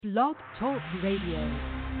Blog Talk Radio.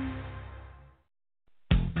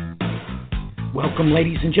 Welcome,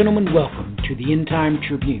 ladies and gentlemen. Welcome to the End Time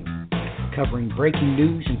Tribune, covering breaking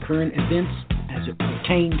news and current events as it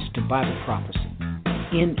pertains to Bible prophecy.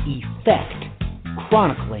 In effect,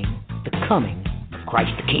 chronicling the coming of Christ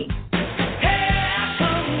the King.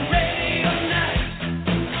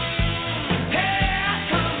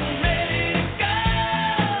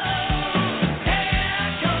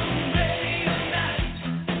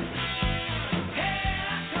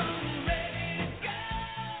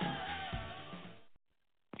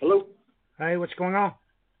 Hello. Hey, what's going on?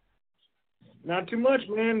 Not too much,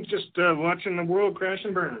 man. Just watching the world crash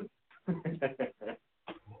and burn.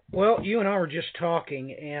 Well, you and I were just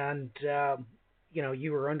talking, and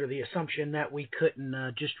you were under the assumption that we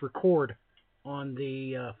couldn't just record on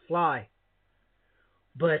the fly.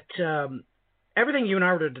 But everything you and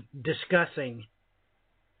I were discussing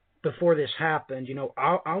before this happened,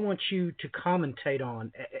 I want you to commentate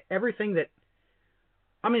on everything that.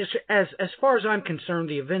 I mean, as far as I'm concerned,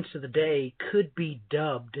 the events of the day could be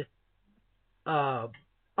dubbed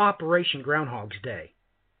Operation Groundhog's Day.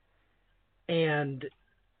 And,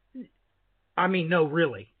 I mean, no,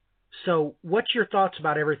 really. So, what's your thoughts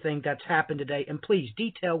about everything that's happened today? And please,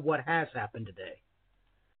 detail what has happened today.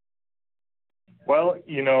 Well,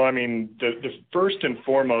 the first and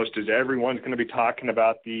foremost is everyone's going to be talking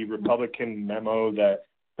about the Republican memo that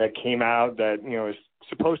came out that, is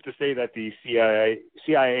supposed to say that the CIA,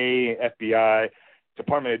 FBI,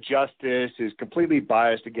 Department of Justice is completely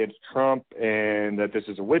biased against Trump and that this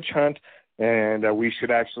is a witch hunt and that we should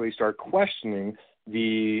actually start questioning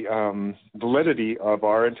the validity of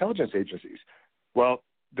our intelligence agencies. Well,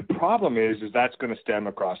 the problem is that's going to stem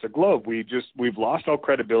across the globe. We've lost all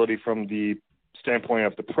credibility from the standpoint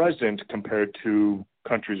of the president compared to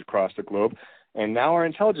countries across the globe, and now our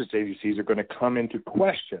intelligence agencies are going to come into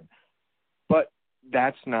question. But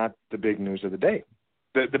that's not the big news of the day.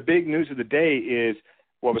 The big news of the day is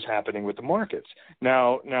what was happening with the markets.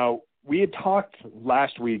 Now we had talked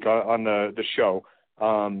last week on the show,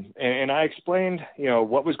 and I explained,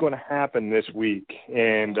 what was going to happen this week.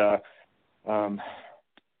 And, I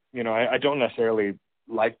don't necessarily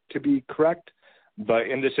like to be correct, but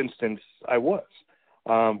in this instance, I was.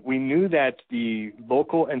 We knew that the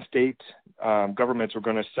local and state governments were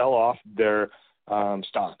going to sell off their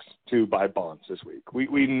stocks to buy bonds this week.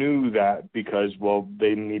 We knew that because,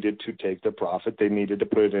 they needed to take the profit. They needed to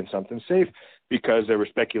put it in something safe because there was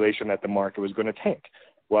speculation that the market was going to tank.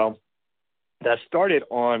 Well, that started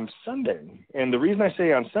on Sunday. And the reason I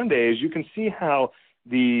say on Sunday is you can see how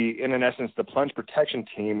in essence, the plunge protection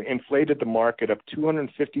team inflated the market up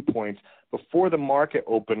 250 points before the market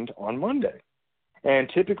opened on Monday. And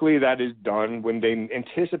typically that is done when they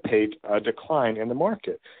anticipate a decline in the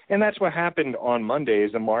market. And that's what happened on Monday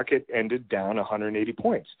is the market ended down 180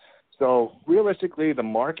 points. So realistically, the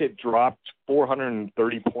market dropped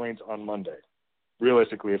 430 points on Monday.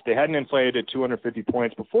 Realistically, if they hadn't inflated it 250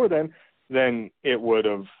 points before then it would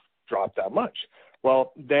have dropped that much.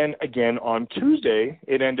 Well, then again on Tuesday,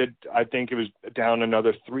 it ended, I think it was down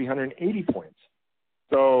another 380 points.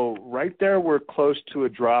 So right there, we're close to a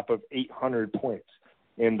drop of 800 points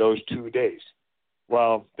in those 2 days.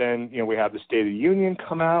 Well, then, we have the State of the Union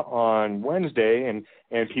come out on Wednesday, and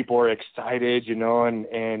people are excited,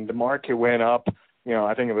 and the market went up,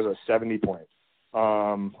 I think it was 70 points.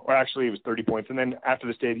 Or actually, it was 30 points. And then after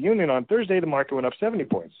the State of the Union on Thursday, the market went up 70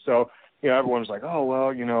 points. So, everyone was like, oh,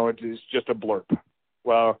 well, it's just a blurb.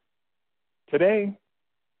 Well, today,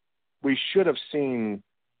 we should have seen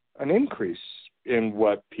an increase in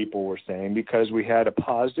what people were saying because we had a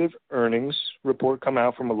positive earnings report come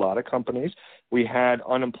out from a lot of companies. We had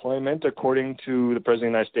unemployment, according to the President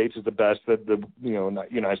of the United States, is the best that the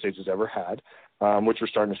United States has ever had, which we're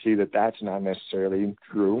starting to see that that's not necessarily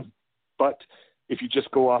true. But if you just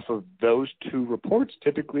go off of those two reports,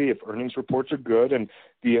 typically if earnings reports are good and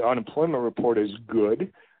the unemployment report is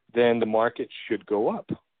good, then the market should go up.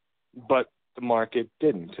 But the market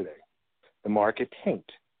didn't today. The market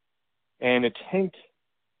tanked. And it tanked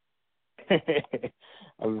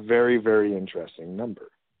a very, very interesting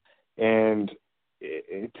number. And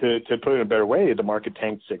to put it in a better way, the market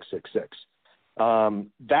tanked 666.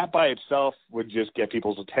 That by itself would just get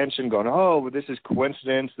people's attention going, oh, this is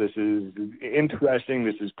coincidence, this is interesting,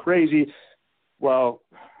 this is crazy. Well,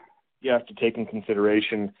 you have to take in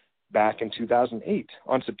consideration back in 2008,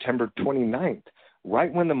 on September 29th,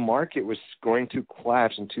 right when the market was going to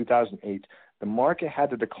collapse in 2008, the market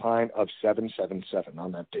had a decline of 777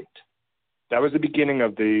 on that date. That was the beginning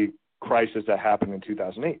of the crisis that happened in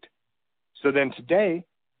 2008. So then today,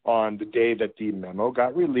 on the day that the memo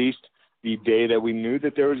got released, the day that we knew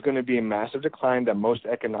that there was going to be a massive decline, that most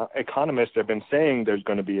economists have been saying there's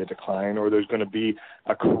going to be a decline or there's going to be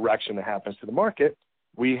a correction that happens to the market,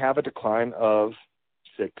 we have a decline of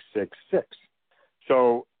 666.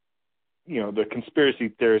 So, the conspiracy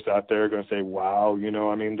theorists out there are going to say, wow,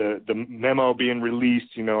 the memo being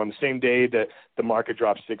released, on the same day that the market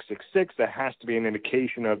drops 666, that has to be an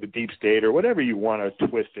indication of the deep state or whatever you want to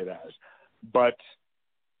twist it as. But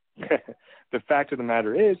the fact of the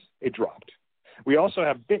matter is it dropped. We also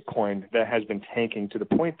have Bitcoin that has been tanking to the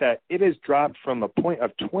point that it has dropped from a point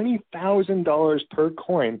of $20,000 per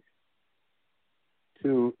coin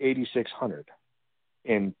to $8,600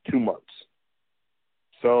 in 2 months.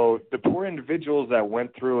 So the poor individuals that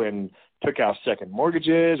went through and took out second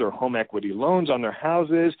mortgages or home equity loans on their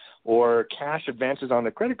houses or cash advances on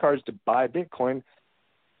their credit cards to buy Bitcoin,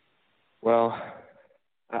 well,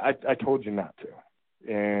 I told you not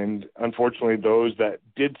to. And unfortunately, those that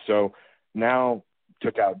did so now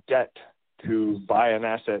took out debt to buy an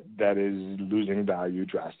asset that is losing value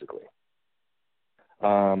drastically.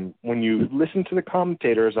 When you listen to the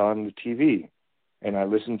commentators on the TV, and I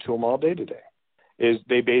listen to them all day today, is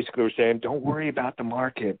they basically were saying, don't worry about the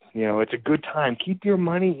market. It's a good time. Keep your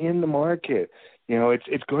money in the market.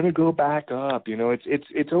 It's going to go back up.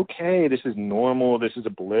 It's okay. This is normal. This is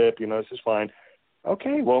a blip. This is fine.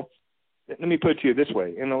 Okay, well, let me put it to you this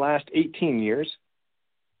way. In the last 18 years,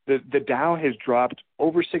 the Dow has dropped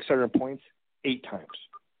over 600 points 8 times.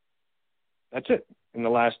 That's it, in the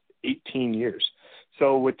last 18 years.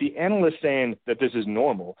 So with the analysts saying that this is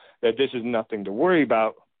normal, that this is nothing to worry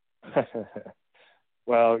about,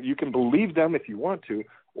 well, you can believe them if you want to,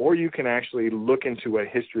 or you can actually look into what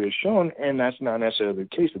history has shown, and that's not necessarily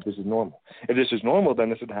the case that this is normal. If this is normal, then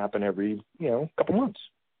this would happen every, couple months.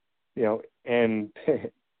 And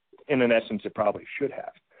in an essence, it probably should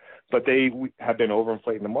have. But they have been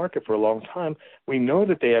overinflating the market for a long time. We know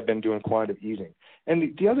that they have been doing quantitative easing.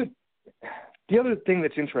 And the other thing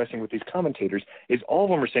that's interesting with these commentators is all of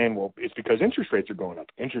them are saying, well, it's because interest rates are going up.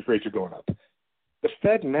 Interest rates are going up. The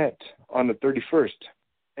Fed met on the 31st,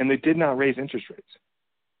 and they did not raise interest rates.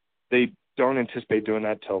 They don't anticipate doing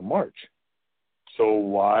that till March. So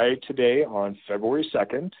why today, on February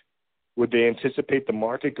 2nd, would they anticipate the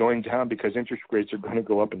market going down because interest rates are going to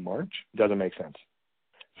go up in March? Doesn't make sense.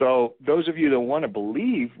 So those of you that want to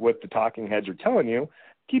believe what the talking heads are telling you,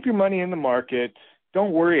 keep your money in the market.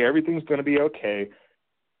 Don't worry, everything's going to be okay.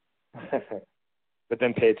 But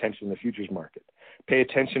then pay attention to the futures market. Pay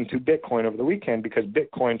attention to Bitcoin over the weekend because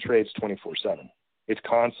Bitcoin trades 24/7. It's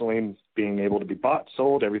constantly being able to be bought,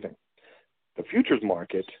 sold, everything. The futures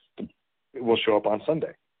market will show up on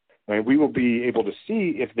Sunday. Right? We will be able to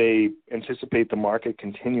see if they anticipate the market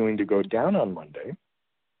continuing to go down on Monday,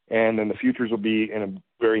 and then the futures will be in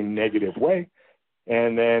a very negative way.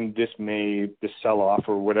 And then this sell-off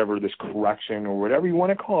or whatever, this correction or whatever you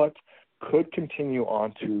want to call it, could continue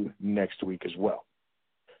on to next week as well.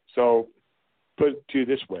 So put it to you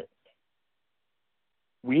this way.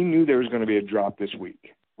 We knew there was going to be a drop this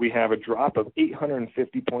week. We have a drop of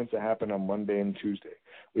 850 points that happened on Monday and Tuesday.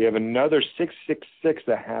 We have another 666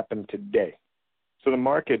 that happened today. So the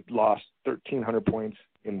market lost 1,300 points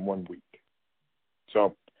in 1 week.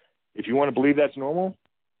 So if you want to believe that's normal,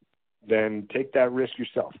 then take that risk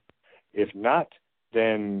yourself. If not,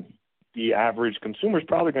 then the average consumer is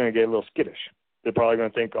probably going to get a little skittish. They're probably going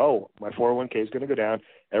to think, oh, my 401k is going to go down.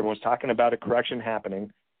 Everyone's talking about a correction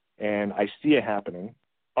happening, and I see it happening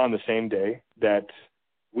on the same day that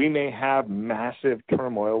we may have massive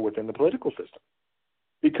turmoil within the political system.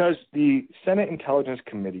 Because the Senate Intelligence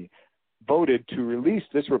Committee voted to release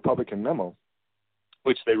this Republican memo,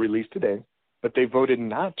 which they released today, but they voted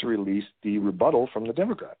not to release the rebuttal from the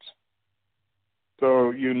Democrats.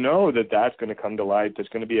 So you know that that's going to come to light. There's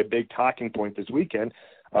going to be a big talking point this weekend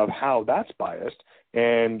of how that's biased.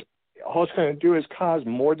 And all it's going to do is cause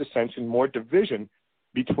more dissension, more division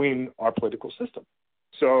between our political system.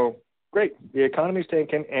 So great. The economy's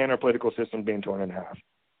tanking and our political system being torn in half.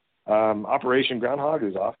 Operation Groundhog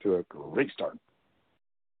is off to a great start.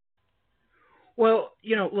 Well,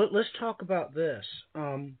 let's talk about this.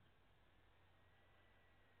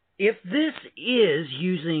 If this is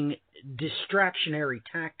using distractionary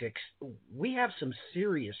tactics, we have some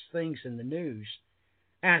serious things in the news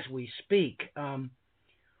as we speak.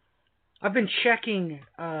 I've been checking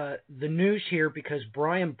the news here because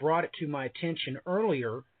Brian brought it to my attention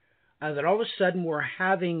earlier that all of a sudden we're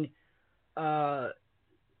having the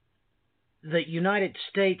United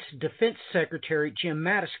States Defense Secretary Jim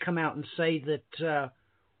Mattis come out and say that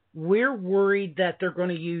we're worried that they're going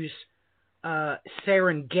to use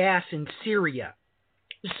sarin gas in Syria,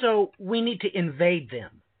 so we need to invade them.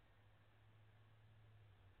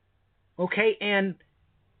 Okay, and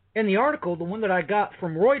in the article, the one that I got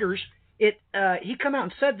from Reuters, he come out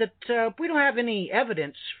and said that we don't have any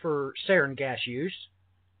evidence for sarin gas use.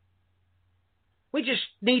 We just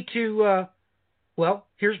need to, well,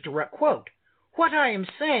 here's a direct quote. What I am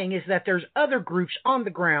saying is that there's other groups on the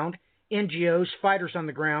ground, NGOs, fighters on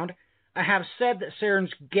the ground, have said that sarin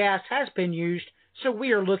gas has been used, so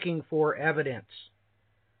we are looking for evidence.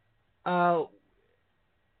 So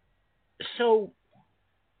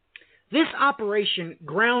this Operation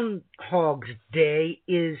Groundhog's Day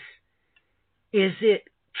is it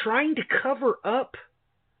trying to cover up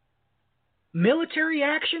military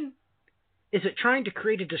action? Is it trying to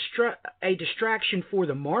create a distraction for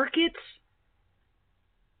the markets?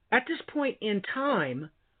 At this point in time,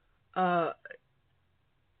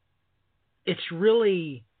 it's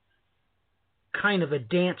really kind of a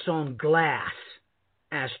dance on glass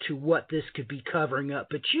as to what this could be covering up.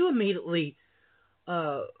 But you immediately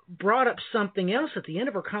brought up something else at the end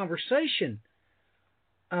of our conversation.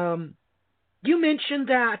 You mentioned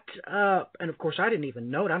that, and of course I didn't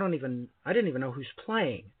even know it. I didn't even know who's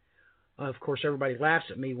playing. Of course, everybody laughs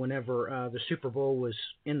at me whenever the Super Bowl was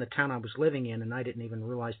in the town I was living in, and I didn't even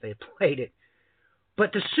realize they had played it.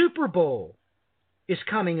 But the Super Bowl is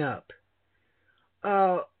coming up.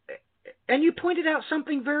 And you pointed out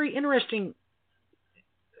something very interesting.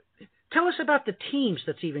 Tell us about the teams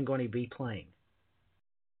that's even going to be playing.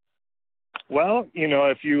 Well,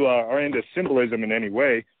 if you are into symbolism in any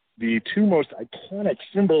way, the two most iconic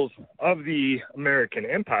symbols of the American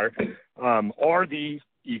empire are the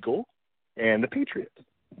eagle and the patriot.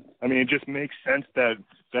 I mean, it just makes sense that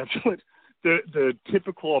that's what the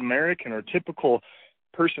typical American or typical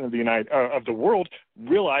person of the world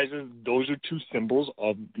realizes those are two symbols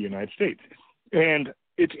of the United States. And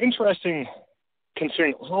it's interesting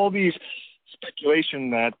considering all these speculation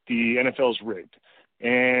that the NFL is rigged.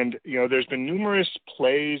 And, there's been numerous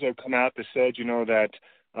plays that have come out that said, that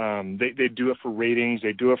they do it for ratings,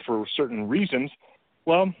 they do it for certain reasons.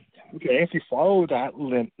 Well, okay, if you follow that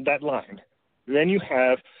line, then you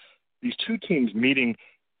have these two teams meeting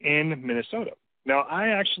in Minnesota. Now, I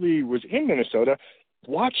actually was in Minnesota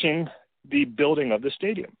watching the building of the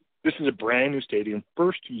stadium. This is a brand new stadium,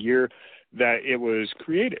 first year that it was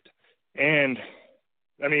created. And,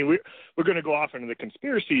 I mean, we're going to go off into the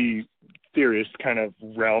conspiracy theorist kind of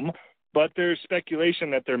realm, but there's speculation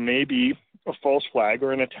that there may be a false flag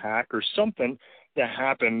or an attack or something that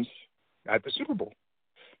happens at the Super Bowl.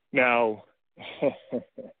 Now,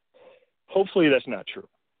 hopefully that's not true.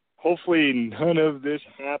 Hopefully none of this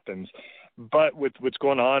happens. But with what's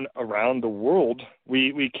going on around the world,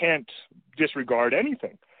 we can't disregard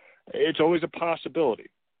anything. It's always a possibility.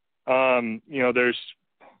 There's,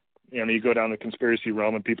 you go down the conspiracy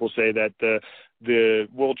realm and people say that the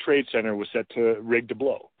World Trade Center was set to rig to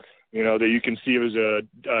blow. That you can see it was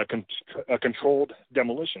a controlled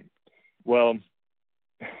demolition. Well,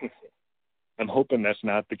 I'm hoping that's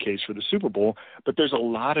not the case for the Super Bowl, but there's a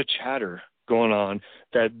lot of chatter going on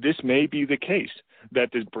that this may be the case,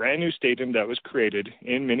 that this brand new stadium that was created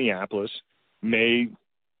in Minneapolis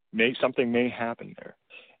something may happen there.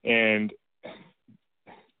 And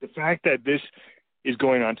the fact that this is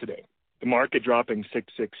going on today, the market dropping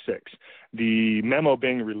 666, the memo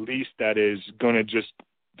being released that is going to just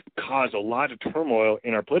cause a lot of turmoil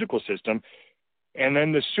in our political system, and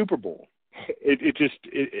then the Super Bowl,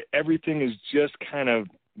 everything is just kind of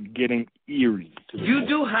getting eerie. You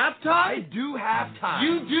do halftime? I do halftime.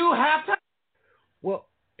 You do halftime? Well,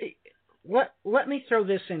 let me throw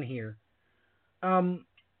this in here.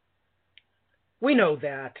 We know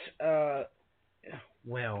that,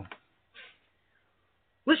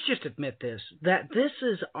 let's just admit this, that this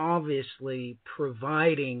is obviously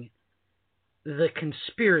providing the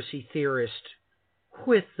conspiracy theorist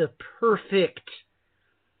with the perfect,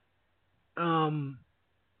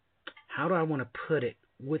 how do I want to put it,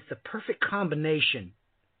 with the perfect combination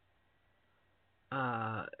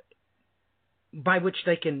by which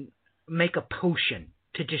they can make a potion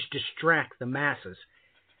to just distract the masses.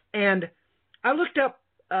 And I looked up,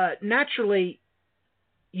 naturally,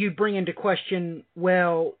 you bring into question,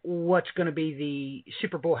 well, what's going to be the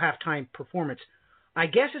Super Bowl halftime performance? I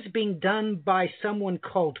guess it's being done by someone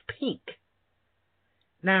called Pink.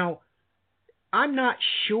 Now, I'm not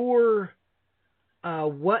sure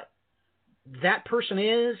what that person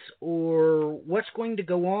is or what's going to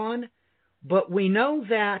go on, but we know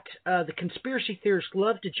that the conspiracy theorists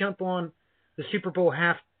love to jump on the Super Bowl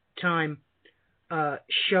halftime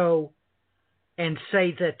show and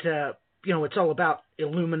say that, it's all about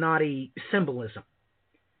Illuminati symbolism.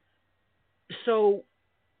 So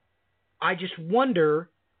I just wonder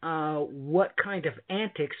what kind of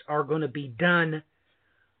antics are going to be done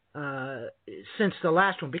since the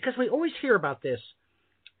last one, because we always hear about this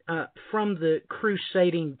from the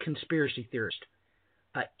crusading conspiracy theorist.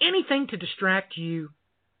 Anything to distract you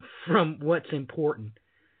from what's important.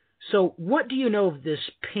 So what do you know of this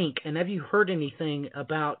pink, and have you heard anything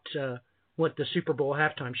about what the Super Bowl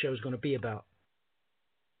halftime show is going to be about?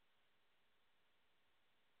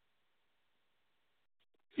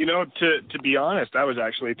 You know, to be honest, I was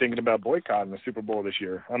actually thinking about boycotting the Super Bowl this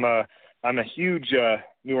year. I'm a huge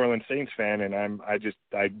New Orleans Saints fan, and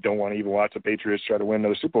I don't want to even watch the Patriots try to win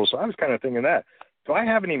another Super Bowl. So I was kind of thinking that. So I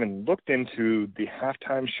haven't even looked into the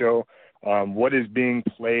halftime show, what is being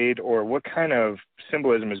played, or what kind of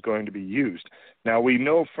symbolism is going to be used. Now, we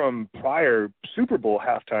know from prior Super Bowl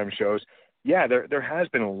halftime shows, yeah, there has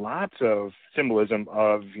been lots of symbolism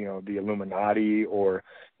of, the Illuminati or,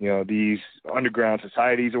 these underground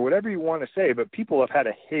societies or whatever you want to say, but people have had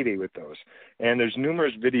a heyday with those. And there's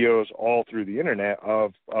numerous videos all through the internet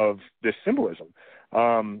of this symbolism.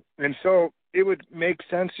 And so it would make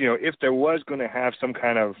sense, if there was going to have some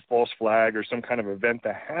kind of false flag or some kind of event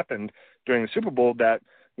that happened during the Super Bowl, that,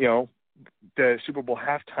 the Super Bowl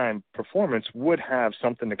halftime performance would have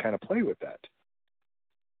something to kind of play with that.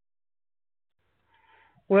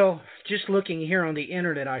 Well, just looking here on the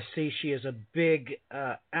internet, I see she is a big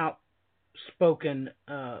outspoken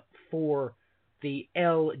for the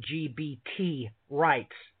LGBT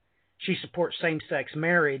rights. She supports same-sex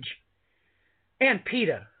marriage and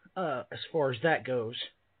PETA as far as that goes.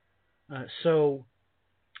 So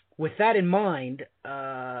with that in mind,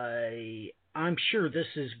 I'm sure this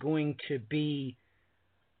is going to be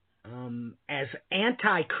as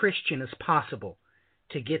anti-Christian as possible,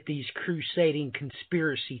 to get these crusading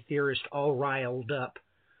conspiracy theorists all riled up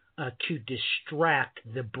to distract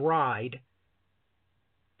the bride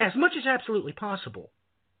as much as absolutely possible.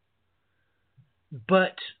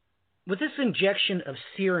 But with this injection of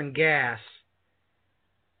sarin gas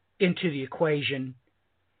into the equation,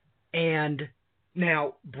 and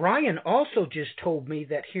now Brian also just told me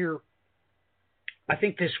that here, I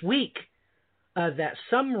think this week, that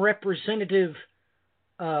some representative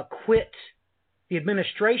quit the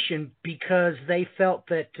administration because they felt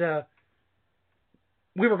that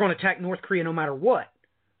we were going to attack North Korea no matter what.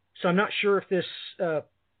 So I'm not sure if this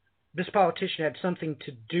politician had something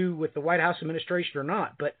to do with the White House administration or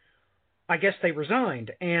not, but I guess they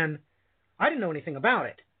resigned, and I didn't know anything about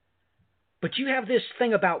it. But you have this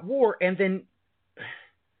thing about war, and then,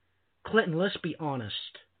 Clinton, let's be honest.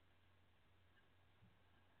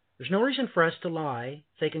 There's no reason for us to lie.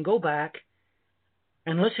 They can go back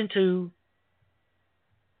and listen to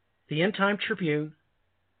the End Time Tribune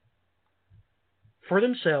for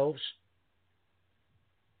themselves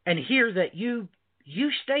and hear that you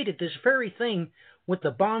stated this very thing with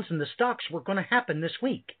the bonds and the stocks were going to happen this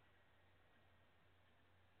week.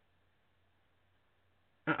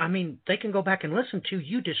 I mean, they can go back and listen to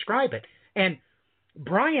you describe it. And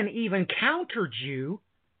Brian even countered you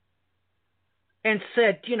and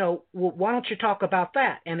said, well, why don't you talk about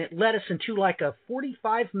that? And it led us into like a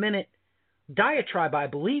 45-minute diatribe, I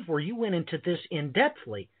believe, where you went into this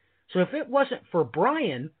in-depthly. So if it wasn't for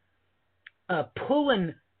Brian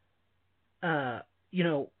pulling,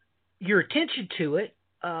 your attention to it,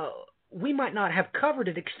 we might not have covered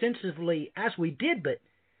it extensively as we did, but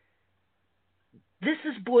this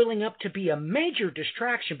is boiling up to be a major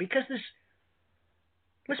distraction because this,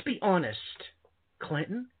 let's be honest,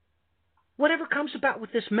 Clinton, whatever comes about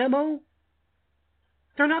with this memo,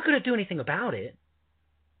 they're not going to do anything about it.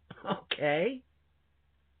 Okay?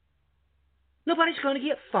 Nobody's going to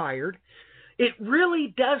get fired. It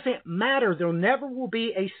really doesn't matter. There never will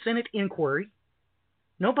be a Senate inquiry.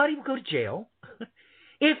 Nobody will go to jail.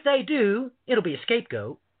 If they do, it'll be a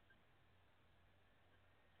scapegoat.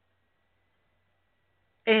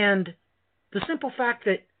 And the simple fact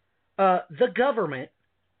that the government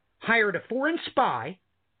hired a foreign spy,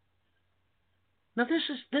 now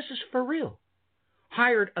this is for real,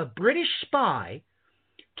 hired a British spy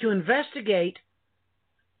to investigate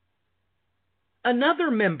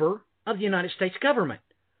another member of the United States government.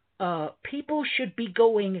 People should be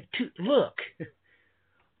going to look.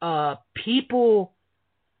 People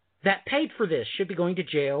that paid for this should be going to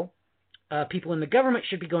jail. People in the government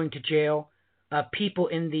should be going to jail. People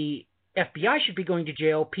in the FBI should be going to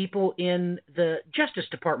jail. People in the Justice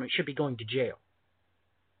Department should be going to jail.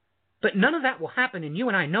 But none of that will happen, and you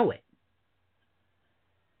and I know it.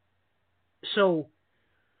 So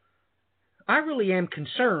I really am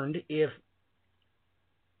concerned if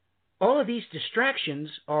all of these distractions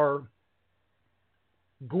are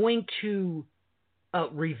going to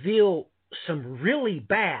reveal some really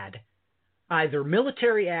bad either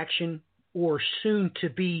military action or soon to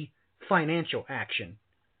be financial action.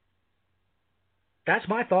 That's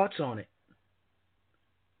my thoughts on it.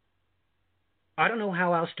 I don't know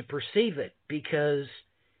how else to perceive it, because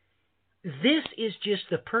this is just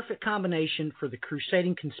the perfect combination for the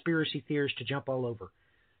crusading conspiracy theorists to jump all over.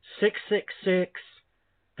 666,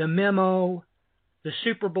 the Memo, the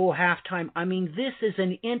Super Bowl halftime. I mean, this is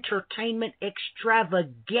an entertainment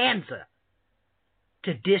extravaganza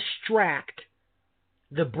to distract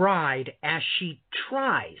the bride as she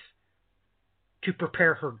tries to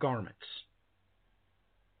prepare her garments.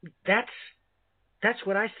 That's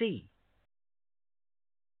what I see.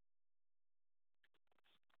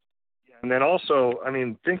 And then also, I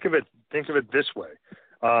mean, think of it this way.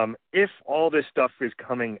 If all this stuff is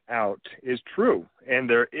coming out is true, and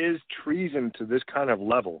there is treason to this kind of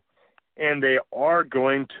level, and they are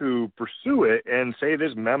going to pursue it and say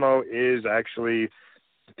this memo is actually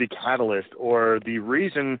the catalyst or the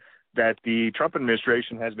reason that the Trump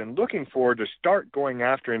administration has been looking for to start going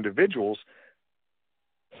after individuals,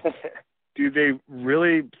 do they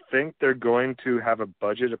really think they're going to have a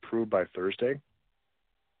budget approved by Thursday?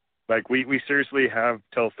 Like, we seriously have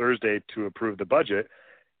till Thursday to approve the budget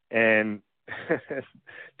and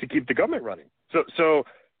to keep the government running.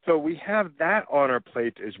 So we have that on our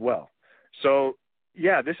plate as well. So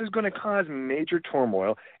yeah, this is going to cause major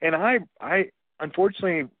turmoil. And I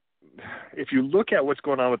unfortunately, if you look at what's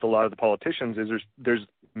going on with a lot of the politicians, is there's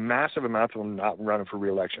massive amounts of them not running for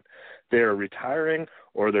re-election. They're retiring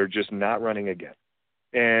or they're just not running again.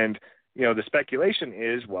 And, you know, the speculation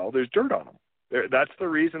is, well, there's dirt on them. That's the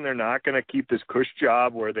reason they're not going to keep this cush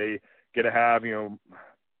job where they get to have, you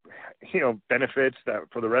know, benefits that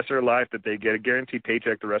for the rest of their life, that they get a guaranteed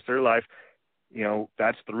paycheck the rest of their life. You know,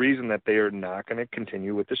 that's the reason that they are not going to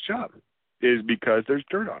continue with this job, is because there's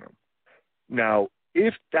dirt on them. Now,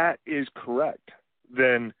 if that is correct,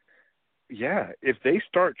 then yeah, if they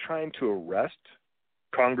start trying to arrest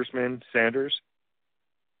Congressman Sanders,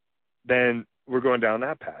 then we're going down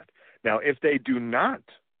that path. Now, if they do not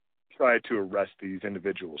try to arrest these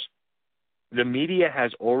individuals, the media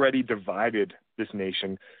has already divided this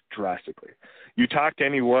nation drastically. You talk to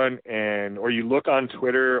anyone or you look on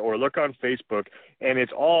Twitter or look on Facebook, and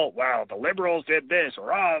it's all, wow, the liberals did this,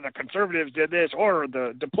 or the conservatives did this, or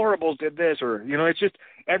the deplorables did this, or, you know, it's just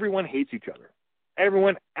everyone hates each other.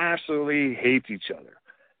 Everyone absolutely hates each other.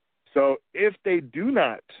 So if they do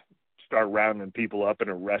not start rounding people up and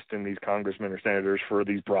arresting these congressmen or senators for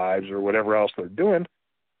these bribes or whatever else they're doing,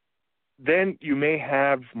 then you may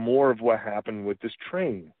have more of what happened with this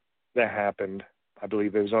train that happened, I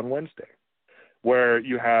believe it was on Wednesday, where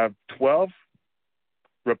you have 12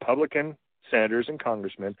 Republican senators and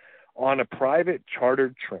congressmen on a private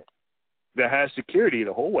chartered train that has security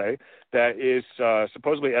the whole way, that is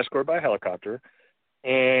supposedly escorted by a helicopter.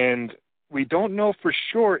 And we don't know for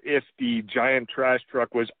sure if the giant trash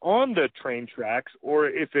truck was on the train tracks or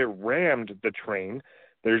if it rammed the train.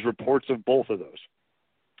 There's reports of both of those.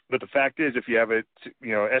 But the fact is, if you have it,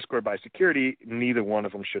 you know, escorted by security, neither one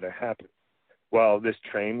of them should have happened. Well, this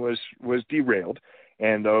train was derailed,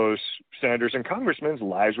 and those senators and congressmen's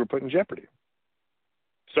lives were put in jeopardy.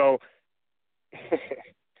 So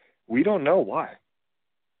we don't know why.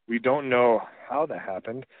 We don't know how that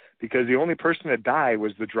happened, because the only person that died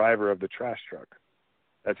was the driver of the trash truck.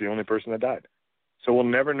 That's the only person that died. So we'll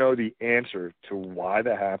never know the answer to why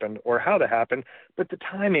that happened or how that happened, but the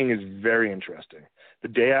timing is very interesting. The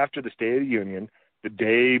day after the State of the Union, the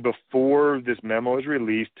day before this memo is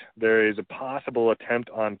released, there is a possible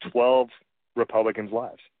attempt on 12 Republicans'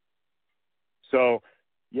 lives. So,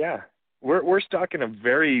 yeah, we're stuck in a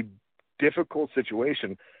very difficult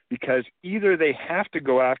situation, because either they have to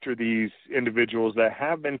go after these individuals that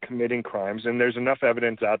have been committing crimes, and there's enough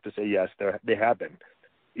evidence out to say, yes, they have been.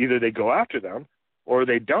 Either they go after them or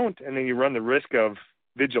they don't, and then you run the risk of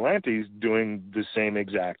vigilantes doing the same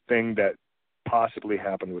exact thing that possibly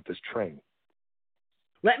happened with this train.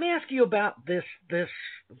 Let me ask you about this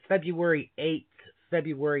February 8th,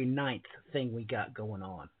 February 9th thing we got going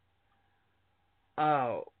on.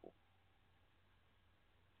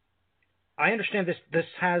 I understand this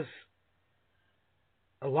has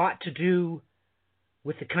a lot to do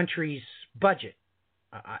with the country's budget.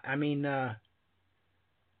 I mean, let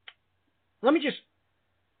me just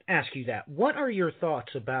ask you that. What are your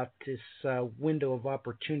thoughts about this window of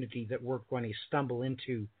opportunity that we're going to stumble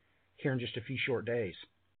into here in just a few short days?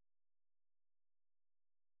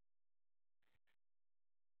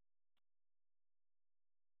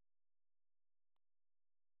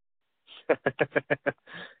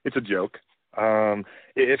 It's a joke.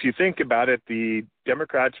 If you think about it, the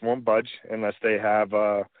Democrats won't budge unless they have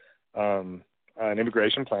an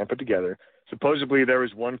immigration plan put together. Supposedly there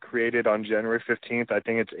was one created on January 15th. I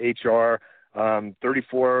think it's H.R.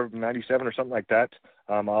 3497 or something like that.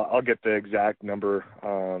 I'll get the exact number,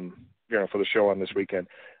 for the show on this weekend.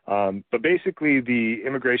 But basically the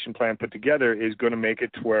immigration plan put together is going to make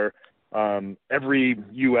it to where every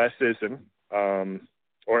U.S. citizen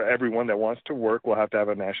or everyone that wants to work will have to have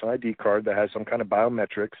a national ID card that has some kind of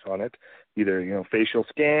biometrics on it, either, facial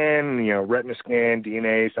scan, retina scan,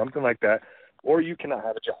 DNA, something like that, or you cannot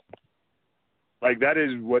have a job. Like, that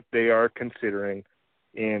is what they are considering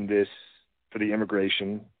in this for the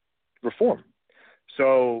immigration reform.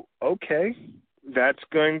 So, okay, that's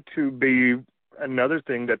going to be another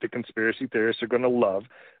thing that the conspiracy theorists are going to love,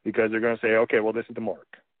 because they're going to say, okay, well, this is the mark.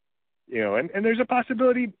 And there's a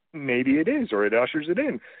possibility maybe it is, or it ushers it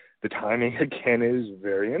in. The timing, again, is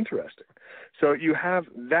very interesting. So you have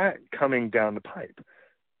that coming down the pipe.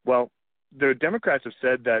 Well, the Democrats have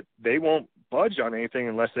said that they won't budge on anything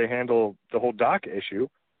unless they handle the whole DACA issue,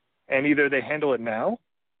 and either they handle it now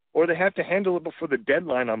or they have to handle it before the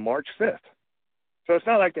deadline on March 5th. So it's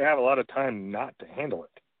not like they have a lot of time not to handle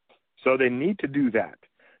it. So they need to do that.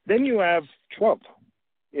 Then you have Trump,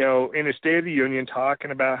 in his State of the Union,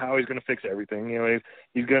 talking about how he's going to fix everything.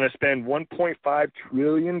 He's going to spend $1.5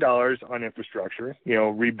 trillion on infrastructure,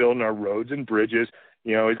 rebuilding our roads and bridges.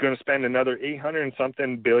 He's going to spend another $800 and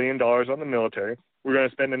something billion on the military. We're going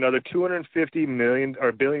to spend another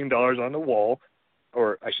 $250 billion on the wall,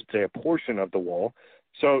 or I should say a portion of the wall.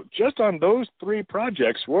 So just on those three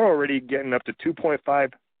projects, we're already getting up to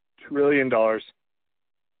 $2.5 trillion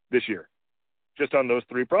this year, just on those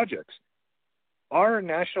three projects. Our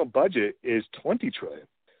national budget is $20 trillion.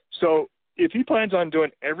 So if he plans on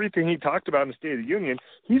doing everything he talked about in the State of the Union,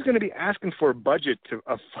 he's going to be asking for a budget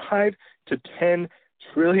of $5 to $10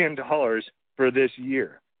 trillion for this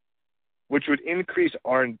year, which would increase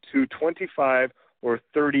our to $25 or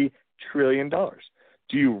 $30 trillion.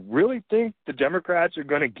 Do you really think the Democrats are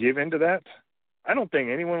going to give into that? I don't think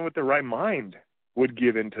anyone with the right mind would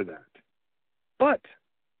give into that. But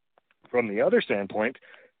from the other standpoint,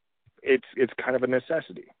 it's kind of a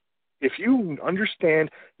necessity. If you understand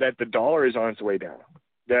that the dollar is on its way down,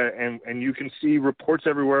 and you can see reports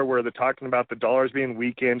everywhere where they're talking about the dollar is being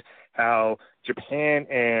weakened, how Japan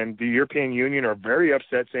and the European Union are very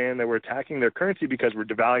upset, saying that we're attacking their currency because we're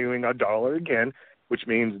devaluing our dollar again, which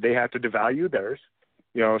means they have to devalue theirs.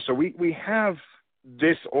 So we have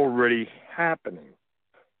this already happening.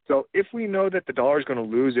 So if we know that the dollar is going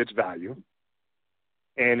to lose its value,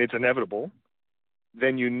 and it's inevitable,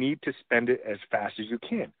 then you need to spend it as fast as you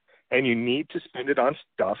can. And you need to spend it on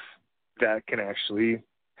stuff that can actually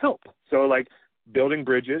help. So like building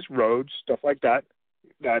bridges, roads, stuff like that,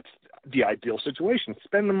 that's the ideal situation.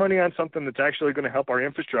 Spend the money on something that's actually going to help our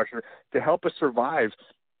infrastructure to help us survive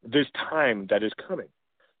this time that is coming.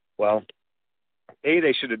 Well,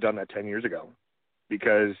 they should have done that 10 years ago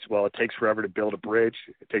because, it takes forever to build a bridge.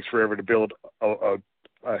 It takes forever to build a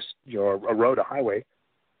road, a highway.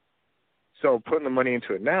 So putting the money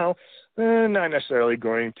into it now, not necessarily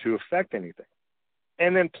going to affect anything.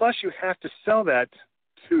 And then plus you have to sell that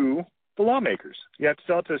to the lawmakers. You have to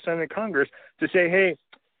sell it to the Senate and Congress to say, hey,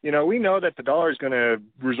 we know that the dollar is going to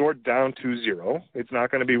resort down to zero. It's not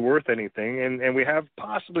going to be worth anything. And we have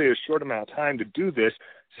possibly a short amount of time to do this.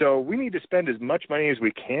 So we need to spend as much money as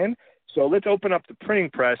we can. So let's open up the printing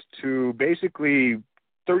press to basically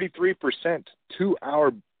 33% to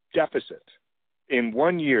our deficit in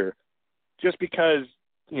 1 year, just because,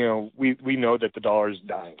 we know that the dollar is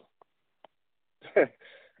dying.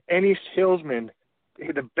 Any salesman,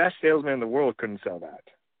 the best salesman in the world couldn't sell that.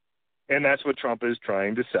 And that's what Trump is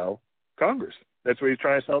trying to sell Congress. That's what he's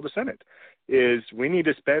trying to sell the Senate, is we need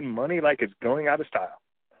to spend money like it's going out of style.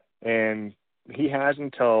 And he has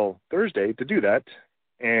until Thursday to do that.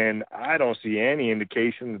 And I don't see any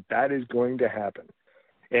indication that is going to happen.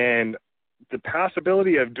 And the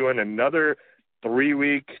possibility of doing another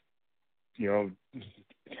 3-week,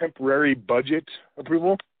 temporary budget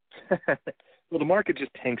approval, well, the market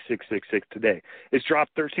just tanked 666 today. It's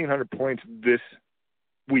dropped 1,300 points this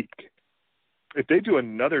week. If they do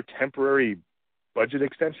another temporary budget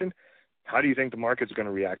extension, how do you think the market's going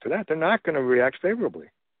to react to that? They're not going to react favorably.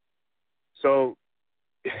 So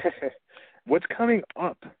what's coming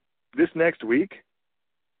up this next week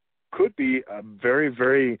could be a very,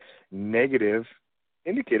 very negative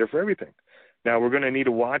indicator for everything. Now, we're going to need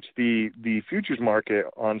to watch the futures market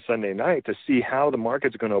on Sunday night to see how the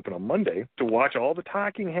market's going to open on Monday, to watch all the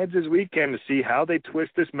talking heads this weekend to see how they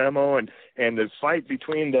twist this memo and the fight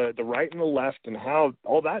between the right and the left and how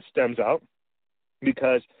all that stems out.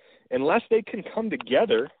 because unless they can come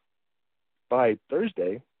together by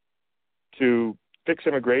Thursday to fix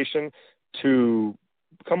immigration, to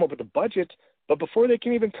come up with a budget, but before they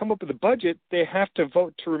can even come up with a budget, they have to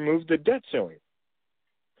vote to remove the debt ceiling.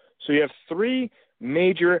 So you have 3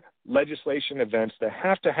 major legislation events that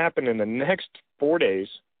have to happen in the next 4 days,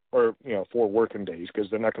 or 4 working days, because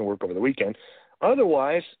they're not going to work over the weekend.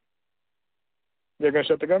 Otherwise, they're going to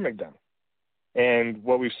shut the government down. And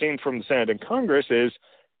what we've seen from the Senate and Congress is,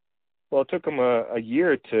 well, it took them a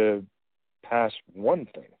year to pass one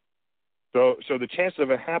thing. So the chances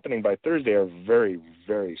of it happening by Thursday are very,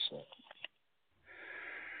 very slim.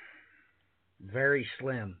 Very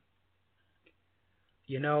slim.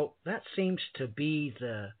 That seems to be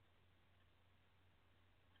the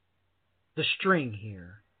string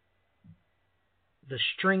here. The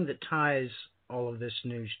string that ties all of this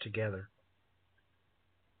news together.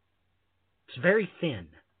 It's very thin,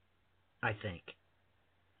 I think.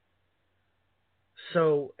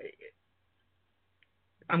 So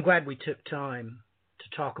I'm glad we took time to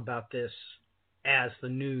talk about this as the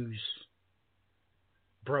news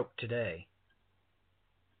broke today.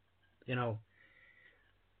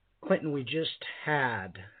 Clinton, we just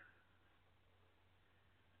had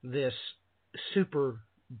this super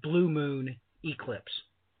blue moon eclipse.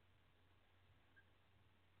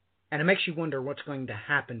 And it makes you wonder what's going to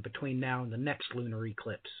happen between now and the next lunar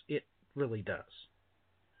eclipse. It really does.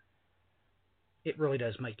 It really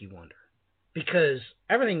does make you wonder. Because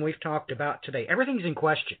everything we've talked about today, everything's in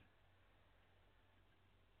question.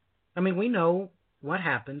 I mean, we know what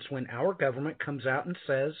happens when our government comes out and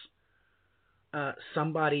says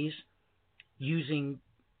somebody's using,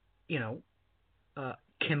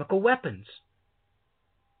 chemical weapons.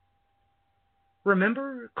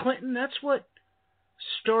 Remember, Clinton, that's what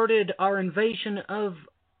started our invasion of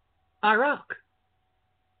Iraq,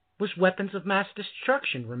 was weapons of mass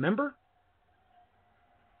destruction, remember?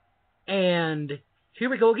 And here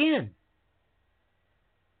we go again.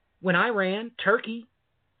 When Iran, Turkey,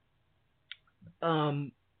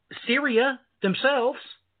 Syria themselves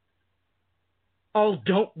all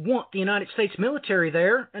don't want the United States military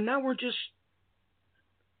there, and now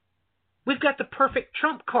we've got the perfect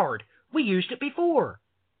trump card. We used it before.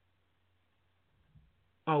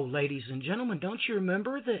 Oh, ladies and gentlemen, don't you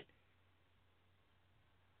remember that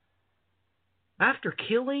after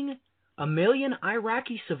killing 1 million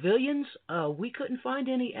Iraqi civilians, we couldn't find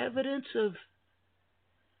any evidence of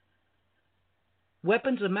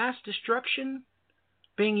weapons of mass destruction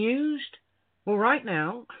being used? Well, right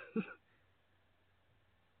now,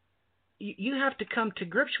 you have to come to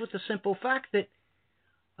grips with the simple fact that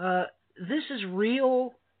this is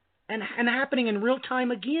real and happening in real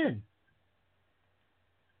time again.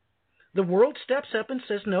 The world steps up and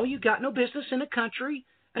says, no, you got no business in a country,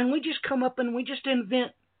 and we just come up and we just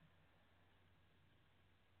invent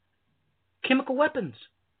chemical weapons.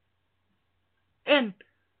 And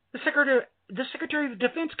the Secretary of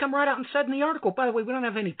Defense come right out and said in the article, by the way, we don't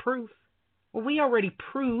have any proof. Well, we already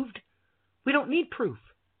proved. We don't need proof.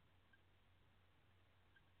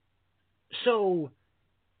 So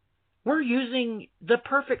we're using the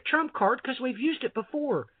perfect trump card because we've used it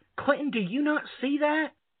before. Clinton, do you not see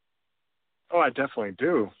that? Oh, I definitely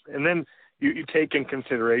do. And then you take in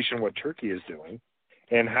consideration what Turkey is doing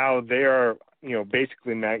and how they are,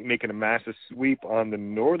 basically making a massive sweep on the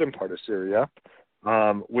northern part of Syria,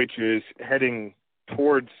 which is heading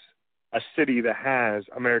towards a city that has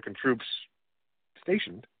American troops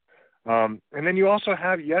stationed. And then you also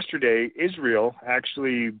have yesterday, Israel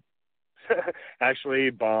actually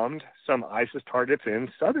bombed some ISIS targets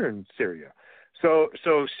in southern Syria. So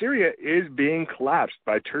Syria is being collapsed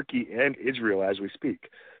by Turkey and Israel as we speak.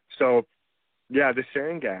 So, yeah, the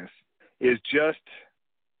sarin gas is just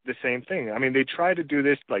the same thing. I mean, they tried to do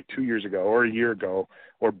this like 2 years ago or a year ago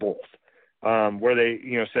or both, where they,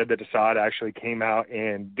 said that Assad actually came out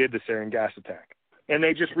and did the sarin gas attack. And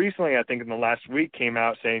they just recently, I think in the last week, came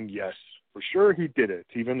out saying, yes, for sure he did it,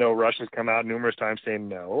 even though Russia's come out numerous times saying,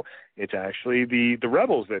 no, it's actually the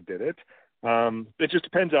rebels that did it. It just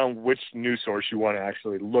depends on which news source you want to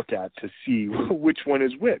actually look at to see which one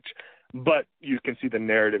is which. But you can see the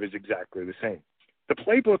narrative is exactly the same. The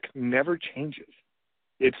playbook never changes.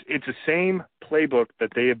 It's the same playbook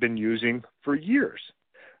that they have been using for years.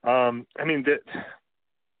 You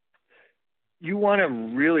want to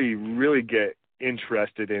really, really get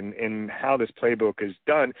interested in how this playbook is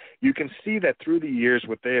done. You can see that through the years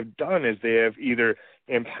what they have done is they have either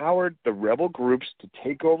empowered the rebel groups to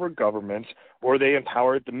take over governments or they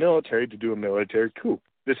empowered the military to do a military coup.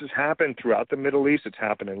 This has happened throughout the Middle East. It's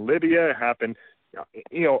happened in Libya. It happened,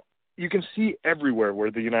 you can see everywhere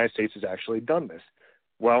where the United States has actually done this.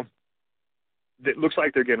 Well, it looks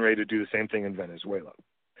like they're getting ready to do the same thing in Venezuela.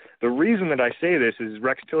 The reason that I say this is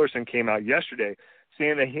Rex Tillerson came out yesterday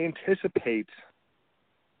saying that he anticipates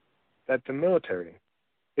that the military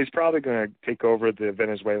is probably going to take over the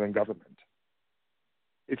Venezuelan government.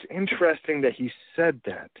 It's interesting that he said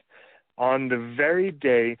that on the very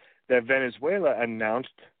day that Venezuela announced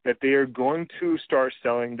that they are going to start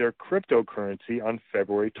selling their cryptocurrency on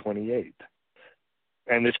February 28th.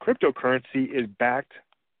 And this cryptocurrency is backed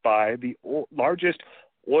by the largest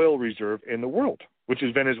oil reserve in the world, which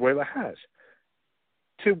is Venezuela has.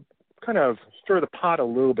 To kind of stir the pot a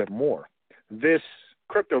little bit more, this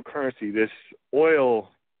cryptocurrency, this oil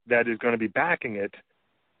that is going to be backing it,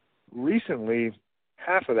 recently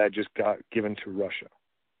half of that just got given to Russia.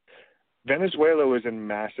 Venezuela was in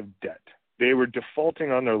massive debt. They were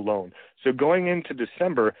defaulting on their loan. So going into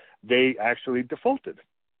December, they actually defaulted.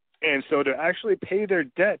 And so to actually pay their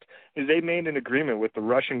debt, is they made an agreement with the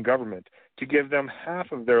Russian government to give them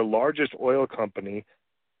half of their largest oil company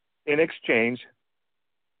in exchange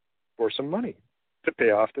for some money to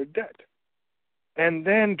pay off their debt. And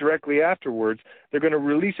then directly afterwards, they're going to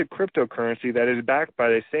release a cryptocurrency that is backed by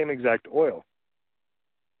the same exact oil.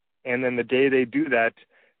 And then the day they do that,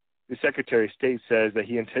 the Secretary of State says that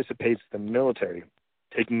he anticipates the military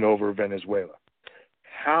taking over Venezuela.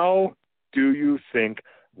 How do you think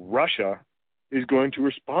Russia is going to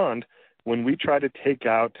respond when we try to take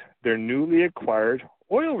out their newly acquired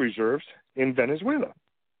oil reserves in Venezuela?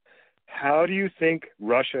 How do you think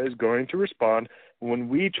Russia is going to respond when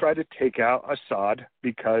we try to take out Assad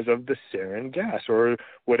because of the sarin gas or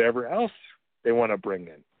whatever else they want to bring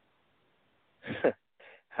in?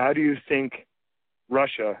 How do you think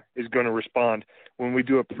Russia is going to respond when we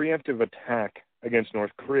do a preemptive attack against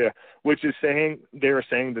North Korea, which is saying they are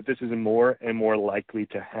saying that this is more and more likely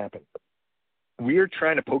to happen? We are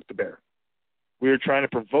trying to poke the bear. We are trying to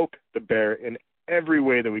provoke the bear in every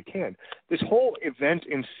way that we can. This whole event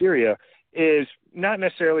in Syria is not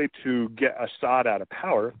necessarily to get Assad out of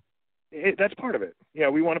power. That's part of it. Yeah,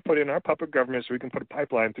 we want to put in our puppet government so we can put a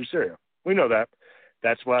pipeline through Syria. We know that.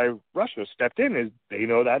 That's why Russia stepped in, is they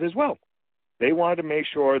know that as well. They wanted to make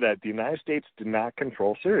sure that the United States did not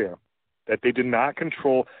control Syria, that they did not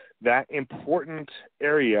control that important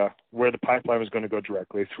area where the pipeline was going to go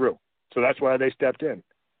directly through. So that's why they stepped in.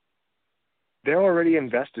 They're already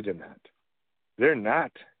invested in that. They're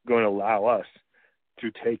not going to allow us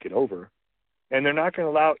to take it over, and they're not going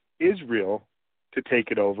to allow Israel to take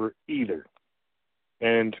it over either.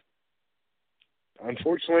 And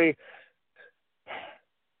unfortunately,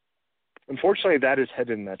 that is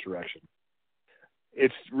headed in that direction.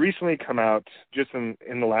 It's recently come out just in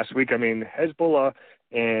the last week. I mean, Hezbollah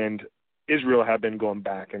and Israel have been going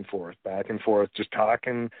back and forth, just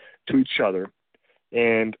talking to each other.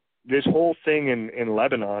 And this whole thing in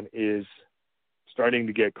Lebanon is starting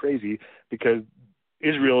to get crazy because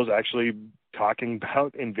Israel is actually talking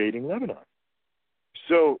about invading Lebanon.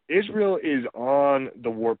 So Israel is on the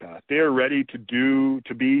warpath. They are ready to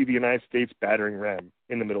be the United States battering ram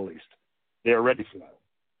in the Middle East. They are ready for that.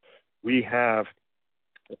 We have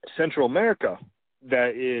Central America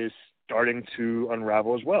that is starting to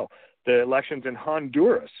unravel as well. The elections in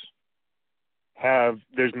Honduras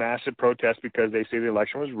there's massive protests because they say the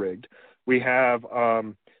election was rigged. We have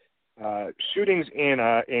shootings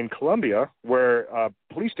in Colombia where a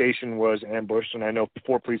police station was ambushed, and I know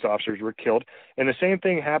 4 police officers were killed. And the same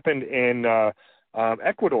thing happened in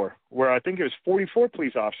Ecuador, where I think it was 44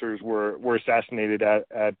 police officers were assassinated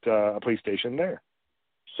at a police station there.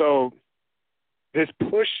 So this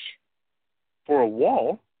push for a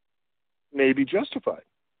wall may be justified.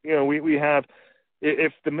 You know, we have,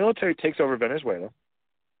 if the military takes over Venezuela,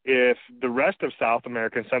 if the rest of South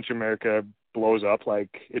America and Central America blows up like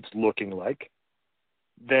it's looking like,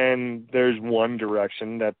 then there's one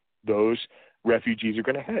direction that those refugees are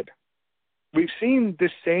going to head. We've seen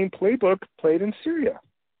this same playbook played in Syria.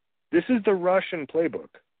 This is the Russian playbook.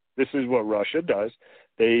 This is what Russia does.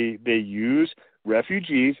 They use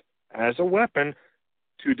refugees as a weapon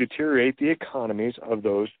to deteriorate the economies of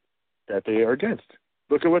those that they are against.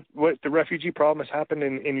 Look at what the refugee problem has happened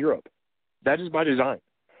in Europe. That is by design.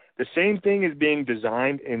 The same thing is being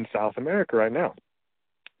designed in South America right now.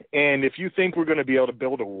 And if you think we're going to be able to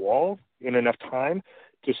build a wall in enough time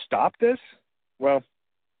to stop this, well,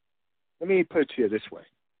 let me put it to you this way.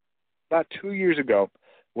 About 2 years ago,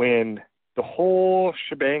 when the whole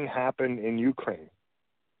shebang happened in Ukraine,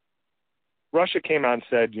 Russia came out and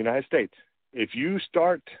said, United States, if you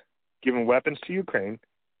start giving weapons to Ukraine,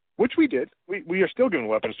 which we did, we are still giving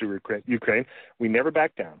weapons to Ukraine. We never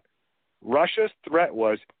backed down. Russia's threat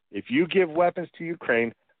was, if you give weapons to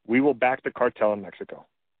Ukraine, we will back the cartel in Mexico.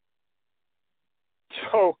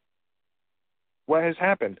 So what has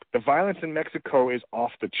happened? The violence in Mexico is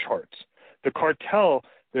off the charts. The cartel,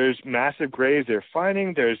 there's massive graves they're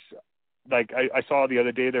fighting. There's, like I saw the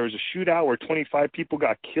other day, there was a shootout where 25 people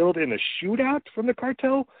got killed in a shootout from the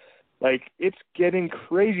cartel. Like, it's getting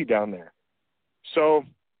crazy down there. So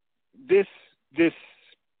this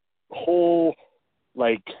whole,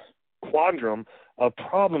 like, quandrum of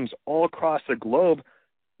problems all across the globe,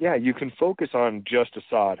 yeah, you can focus on just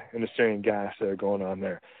Assad and the Syrian gas that are going on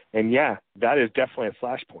there. And, yeah, that is definitely a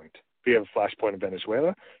flashpoint. You have a flashpoint in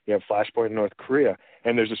Venezuela. You have a flashpoint in North Korea.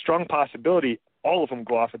 And there's a strong possibility all of them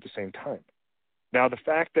go off at the same time. Now, the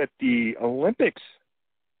fact that the Olympics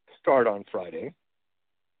start on Friday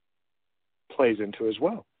plays into as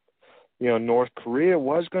well. You know, North Korea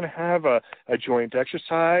was going to have a joint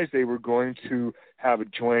exercise. They were going to have a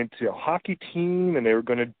joint hockey team, and they were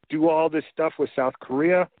going to do all this stuff with South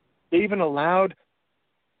Korea. They even allowed,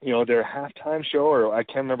 their halftime show, or I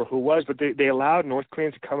can't remember who it was, but they allowed North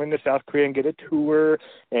Koreans to come into South Korea and get a tour,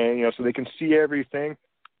 and, so they can see everything.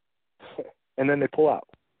 And then they pull out.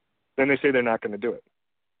 Then they say they're not going to do it.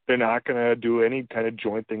 They're not going to do any kind of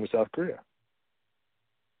joint thing with South Korea.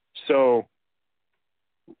 So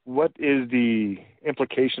what is the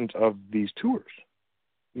implications of these tours?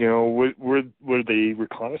 Were they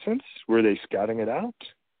reconnaissance? Were they scouting it out?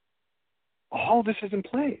 All this is in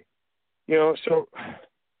play. So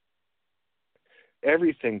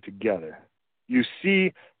everything together, you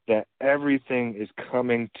see that everything is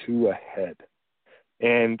coming to a head.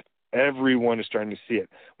 And everyone is starting to see it.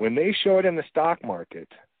 When they show it in the stock market,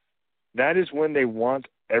 that is when they want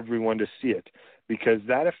everyone to see it, because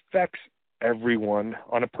that affects everyone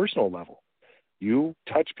on a personal level. You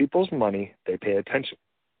touch people's money, they pay attention.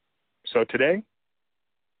 So today,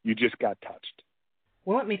 you just got touched.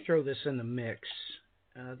 Well, let me throw this in the mix.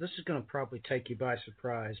 This is going to probably take you by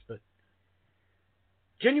surprise, but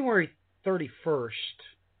January 31st,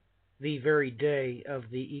 the very day of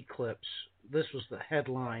the eclipse, this was the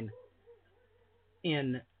headline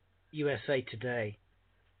in USA Today.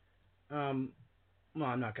 Well, I'm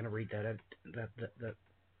not going to read that.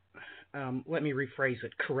 Let me rephrase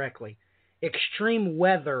it correctly. Extreme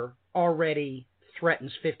weather already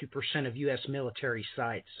threatens 50% of U.S. military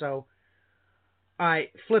sites. So I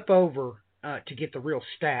flip over to get the real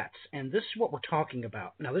stats, and this is what we're talking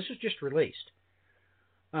about. Now, this was just released.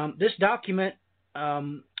 This document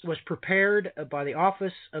was prepared by the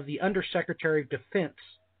Office of the Undersecretary of Defense.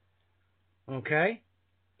 Okay?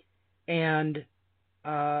 And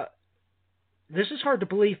this is hard to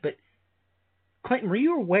believe, but Clinton, were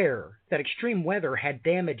you aware that extreme weather had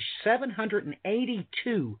damaged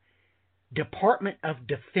 782 Department of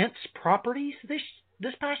Defense properties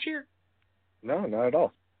this past year? No, not at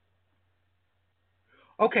all.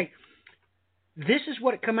 Okay, this is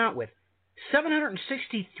what it come out with.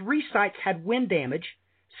 763 sites had wind damage,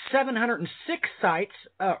 706 sites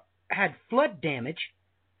had flood damage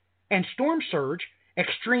and storm surge.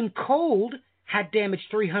 Extreme cold had damaged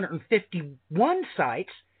 351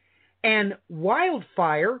 sites, and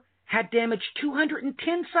wildfire had damaged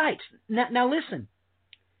 210 sites. Now listen,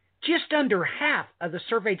 just under half of the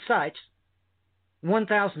surveyed sites,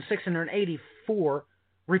 1,684,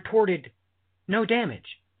 reported no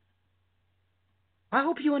damage. I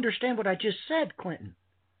hope you understand what I just said, Clinton.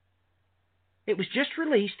 It was just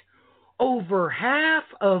released. Over half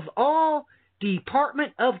of all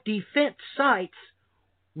Department of Defense sites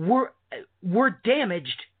were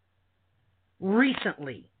damaged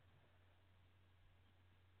recently.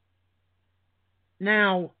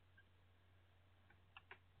 Now,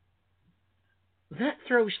 that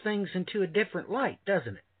throws things into a different light,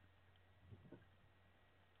 doesn't it?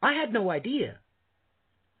 I had no idea.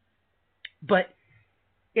 But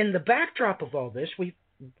in the backdrop of all this, we've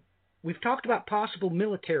talked about possible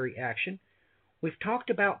military action. We've talked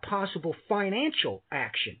about possible financial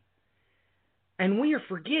action. And we are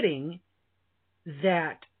forgetting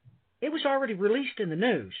that it was already released in the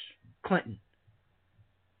news, Clinton,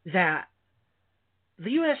 that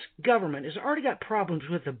the U.S. government has already got problems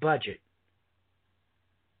with the budget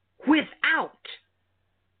without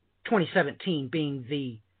 2017 being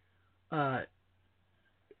the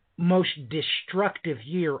most destructive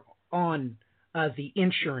year on the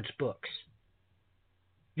insurance books.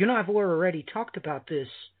 I've already talked about this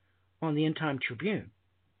on the End Time Tribune.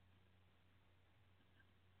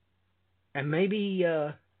 And maybe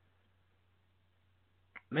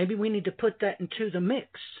we need to put that into the mix.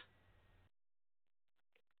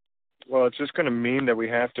 Well, it's just going to mean that we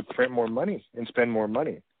have to print more money and spend more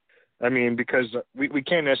money. I mean, because we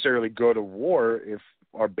can't necessarily go to war if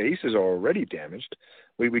our bases are already damaged.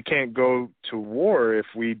 We can't go to war if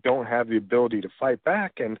we don't have the ability to fight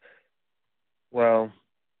back. And, well,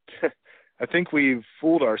 I think we've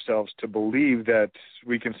fooled ourselves to believe that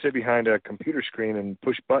we can sit behind a computer screen and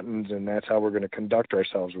push buttons and that's how we're going to conduct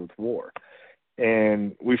ourselves with war.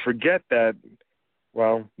 And we forget that,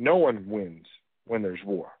 well, no one wins when there's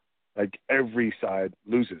war. Like, every side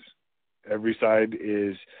loses. Every side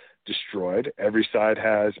is destroyed. Every side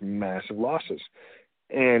has massive losses.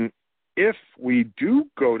 And if we do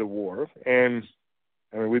go to war, and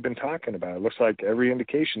I mean, we've been talking about it, it looks like every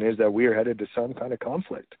indication is that we are headed to some kind of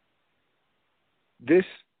conflict.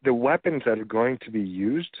 The weapons that are going to be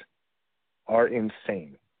used are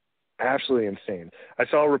insane. Absolutely insane. I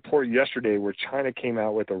saw a report yesterday where China came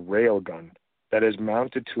out with a railgun that is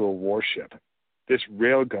mounted to a warship. This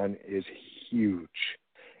railgun is huge.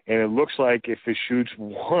 And it looks like if it shoots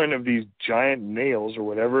one of these giant nails or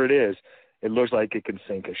whatever it is, it looks like it can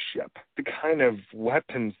sink a ship. The kind of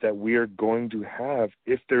weapons that we are going to have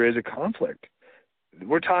if there is a conflict.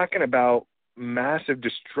 We're talking about massive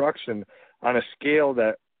destruction on a scale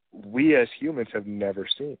that we as humans have never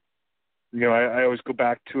seen. You know, I always go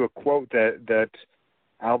back to a quote that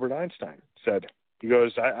Albert Einstein said. He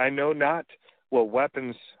goes, I know not what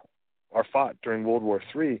weapons are fought during World War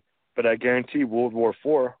III, but I guarantee World War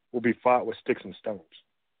IV will be fought with sticks and stones.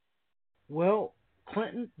 Well,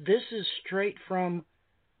 Clinton, this is straight from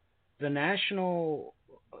the National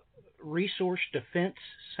Resource Defense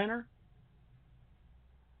Center.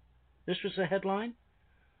 This was the headline.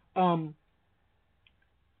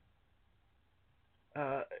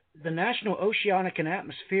 The National Oceanic and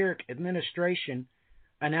Atmospheric Administration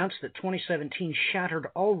announced that 2017 shattered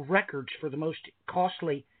all records for the most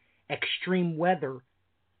costly extreme weather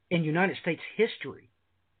in United States history.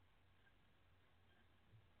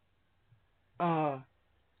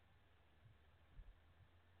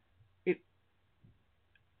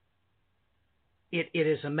 It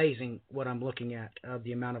is amazing what I'm looking at,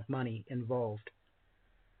 the amount of money involved.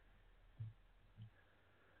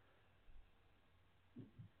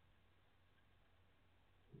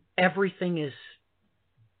 Everything is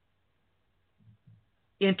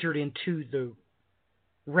entered into the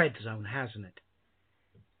red zone, hasn't it?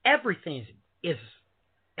 Everything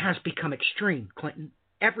has become extreme, Clinton.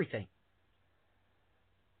 Everything.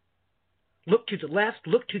 Look to the left,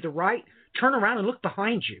 look to the right, turn around and look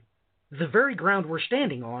behind you. The very ground we're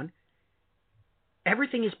standing on,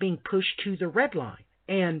 everything is being pushed to the red line.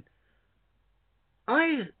 And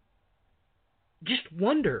I just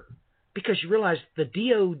wonder, because you realize the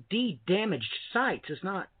DOD damaged sites is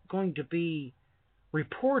not going to be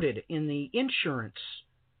reported in the insurance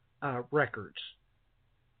records.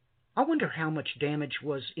 I wonder how much damage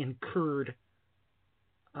was incurred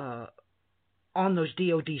on those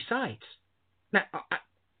DOD sites. Now,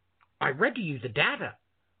 I read to you the data.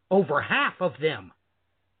 Over half of them.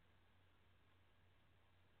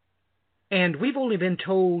 And we've only been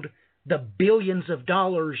told the billions of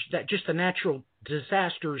dollars that just the natural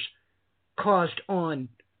disasters caused on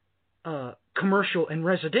commercial and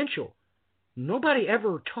residential. Nobody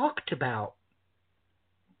ever talked about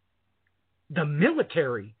the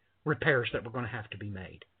military repairs that were going to have to be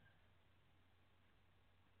made.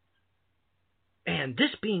 And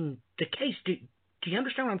this being the case, do you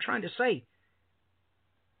understand what I'm trying to say?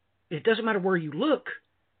 It doesn't matter where you look.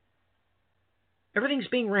 Everything's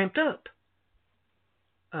being ramped up.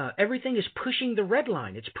 Everything is pushing the red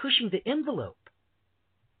line. It's pushing the envelope.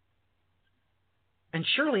 And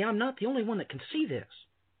surely I'm not the only one that can see this.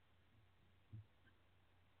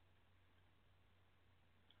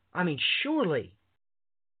 I mean, surely.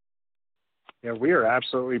 Yeah, we are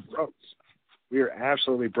absolutely broke. We are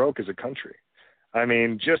absolutely broke as a country. I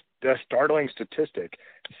mean, just a startling statistic,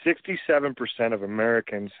 67% of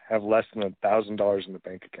Americans have less than $1,000 in the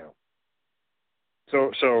bank account.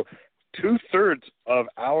 So 2/3 of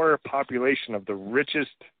our population of the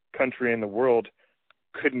richest country in the world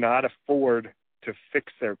could not afford to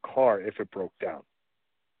fix their car if it broke down,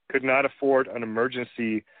 could not afford an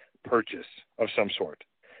emergency purchase of some sort.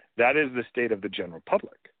 That is the state of the general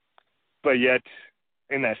public. But yet,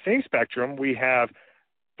 in that same spectrum, we have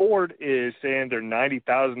Ford is saying their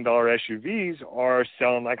 $90,000 SUVs are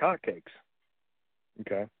selling like hotcakes.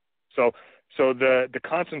 Okay, so the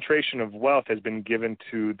concentration of wealth has been given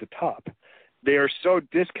to the top. They are so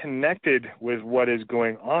disconnected with what is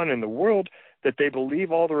going on in the world that they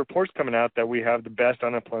believe all the reports coming out that we have the best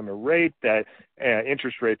unemployment rate, that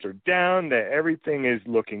interest rates are down, that everything is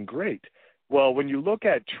looking great. Well, when you look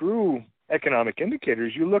at true economic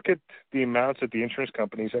indicators, you look at the amounts that the insurance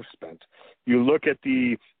companies have spent, You look at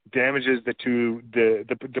the damages to the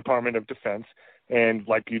Department of Defense, and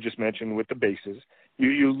like you just mentioned with the bases,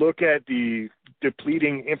 you look at the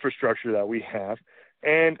depleting infrastructure that we have,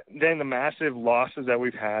 and then the massive losses that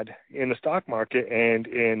we've had in the stock market and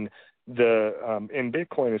in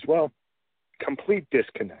Bitcoin as well. Complete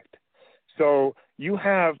disconnect. So you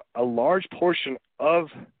have a large portion of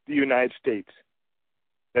the United States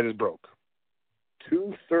that is broke.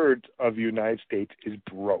 2/3 of the United States is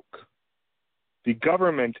broke. The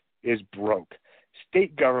government is broke.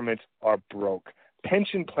 State governments are broke.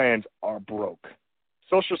 Pension plans are broke.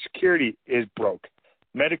 Social Security is broke.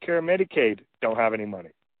 Medicare and Medicaid don't have any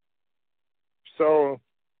money. So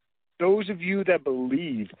those of you that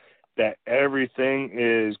believe that everything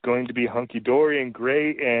is going to be hunky-dory and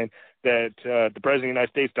great and that the President of the United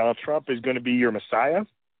States, Donald Trump, is going to be your Messiah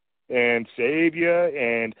and save you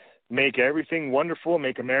and make everything wonderful,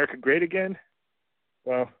 make America great again,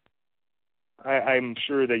 well, I'm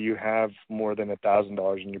sure that you have more than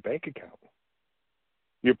 $1,000 in your bank account.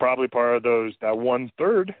 You're probably part of that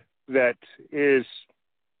 1/3 that is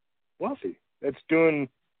wealthy, that's doing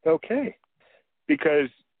okay. Because,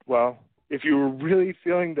 well, if you were really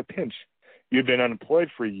feeling the pinch, you've been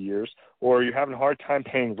unemployed for years, or you're having a hard time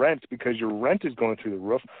paying rent because your rent is going through the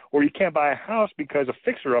roof, or you can't buy a house because a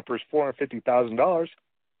fixer-upper is $450,000,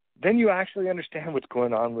 then you actually understand what's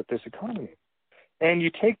going on with this economy. And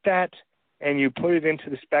you take that and you put it into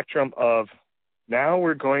the spectrum of now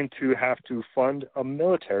we're going to have to fund a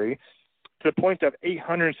military to the point of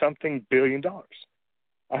 $800-something billion.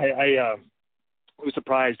 I was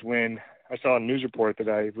surprised when I saw a news report that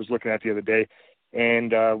I was looking at the other day,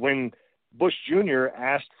 and when Bush Jr.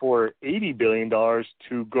 asked for $80 billion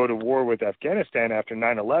to go to war with Afghanistan after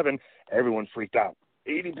 9/11, everyone freaked out.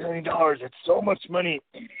 $80 billion, that's so much money,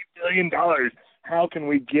 $80 billion. How can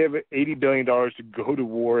we give $80 billion to go to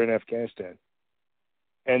war in Afghanistan?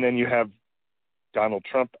 And then you have Donald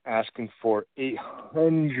Trump asking for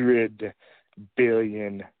 $800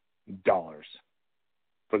 billion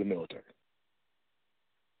for the military.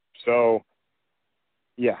 So,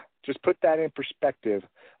 yeah, just put that in perspective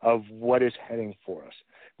of what is heading for us.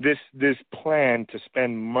 This plan to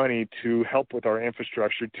spend money to help with our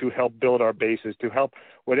infrastructure, to help build our bases, to help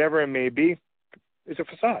whatever it may be, is a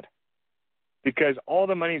facade. Because all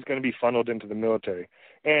the money is going to be funneled into the military.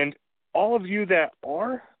 And all of you that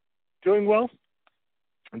are doing well,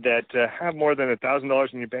 that have more than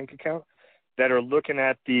 $1,000 in your bank account, that are looking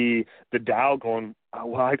at the Dow going, oh,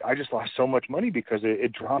 well, I just lost so much money because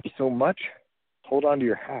it dropped so much, hold on to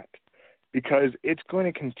your hat. Because it's going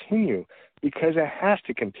to continue, because it has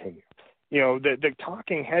to continue. You know, the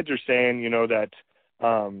talking heads are saying, that,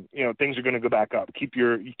 things are going to go back up. Keep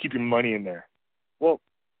your money in there. Well,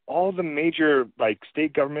 all the major,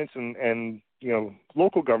 state governments and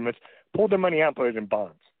local governments pulled their money out and put it in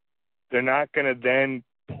bonds. They're not going to then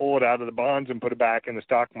pull it out of the bonds and put it back in the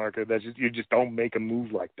stock market. You just don't make a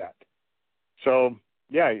move like that. So,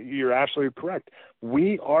 yeah, you're absolutely correct.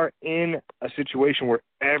 We are in a situation where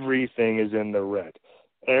everything is in the red.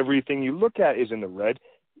 Everything you look at is in the red.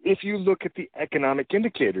 If you look at the economic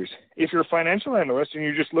indicators, if you're a financial analyst and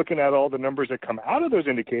you're just looking at all the numbers that come out of those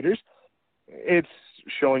indicators, it's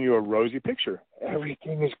showing you a rosy picture.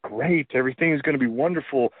 Everything is great. Everything is going to be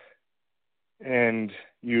wonderful. And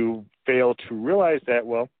you fail to realize that,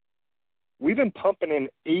 well, we've been pumping in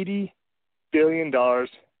 $80 billion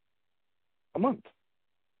a month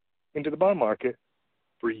into the bond market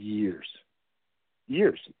for years.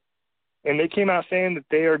 And they came out saying that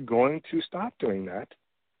they are going to stop doing that.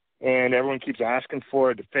 And everyone keeps asking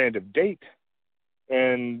for a definitive date.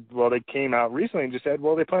 And, well, they came out recently and just said,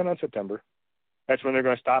 well, they plan on September. That's when they're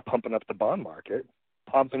going to stop pumping up the bond market,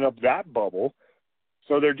 pumping up that bubble.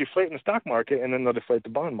 So they're deflating the stock market, and then they'll deflate the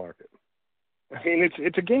bond market. I mean,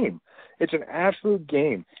 it's a game. It's an absolute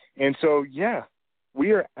game. And so, yeah,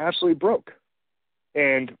 we are absolutely broke.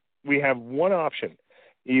 And we have one option.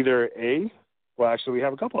 Either A, well, actually, we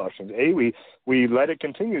have a couple options. A, we let it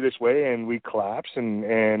continue this way, and we collapse,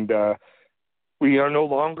 and we are no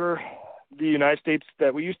longer the United States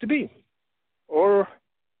that we used to be. Or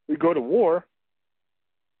we go to war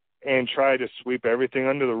and try to sweep everything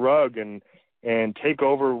under the rug and take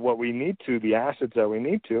over what we need to, the assets that we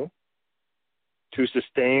need to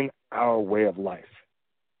sustain our way of life.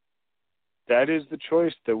 That is the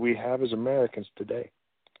choice that we have as Americans today.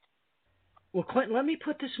 Well, Clinton, let me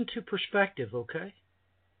put this into perspective, okay?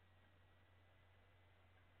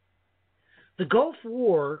 The Gulf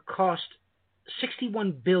War cost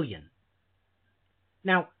 $61 billion.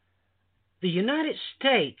 Now, the United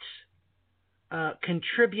States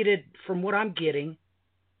contributed, from what I'm getting,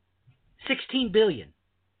 $16 billion.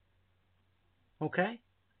 Okay?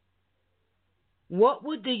 What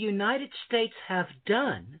would the United States have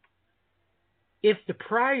done if the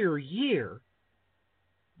prior year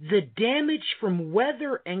the damage from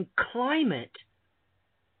weather and climate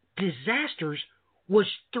disasters was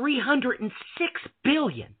 $306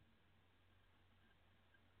 billion?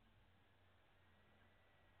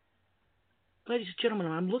 Ladies and gentlemen,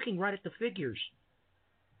 I'm looking right at the figures.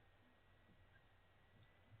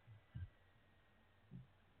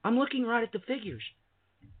 I'm looking right at the figures.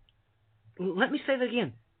 Let me say that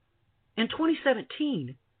again. In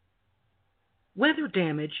 2017, weather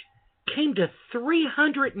damage came to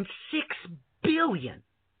 $306 billion.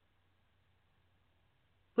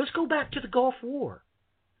 Let's go back to the Gulf War.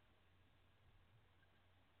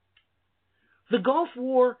 The Gulf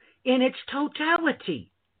War in its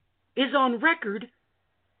totality is on record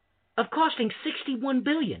of costing $61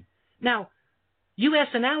 billion. Now, U.S.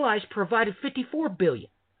 and allies provided $54 billion.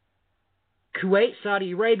 Kuwait,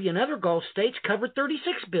 Saudi Arabia, and other Gulf states covered $36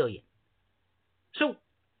 billion. So,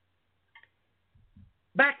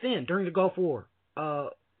 back then, during the Gulf War,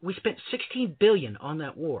 we spent $16 billion on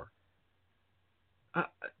that war.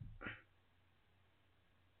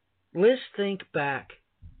 Let's think back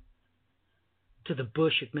to the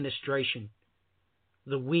Bush administration,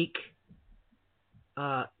 the week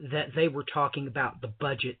that they were talking about the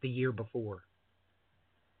budget the year before.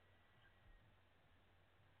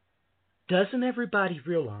 Doesn't everybody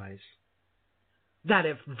realize that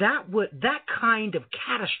if that kind of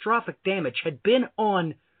catastrophic damage had been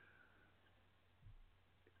on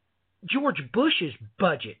George Bush's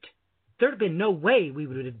budget, there'd have been no way we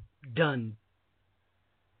would have done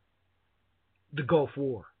the Gulf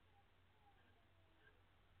War.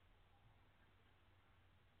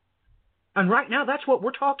 And right now, that's what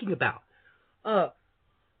we're talking about.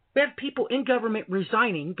 We have people in government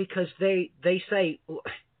resigning because they say,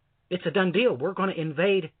 it's a done deal. We're going to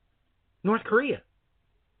invade North Korea.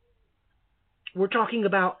 We're talking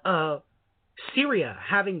about Syria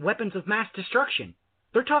having weapons of mass destruction.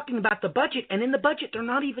 They're talking about the budget, and in the budget, they're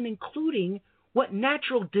not even including what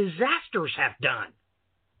natural disasters have done.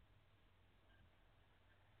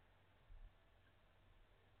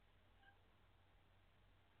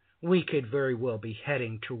 We could very well be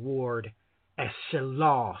heading toward a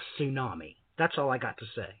Salah tsunami. That's all I got to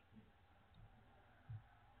say.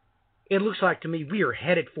 It looks like to me we are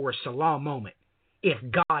headed for a Salah moment, if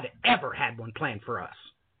God ever had one planned for us.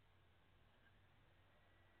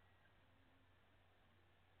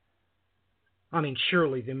 I mean,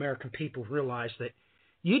 surely the American people realize that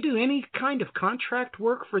you do any kind of contract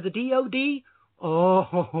work for the DOD,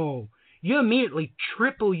 oh, you immediately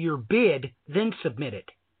triple your bid, then submit it.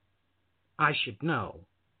 I should know.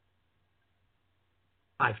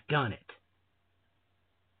 I've done it.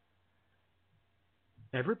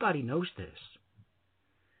 Everybody knows this.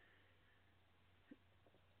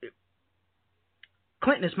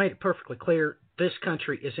 Clinton has made it perfectly clear this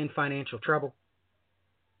country is in financial trouble.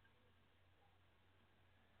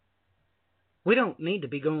 We don't need to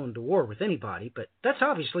be going to war with anybody, but that's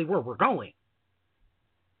obviously where we're going.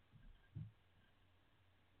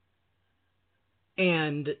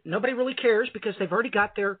 And nobody really cares because they've already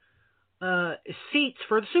got their seats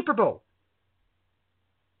for the Super Bowl.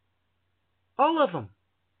 All of them.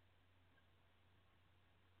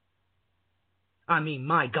 I mean,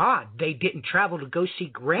 my God, they didn't travel to go see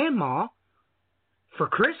Grandma for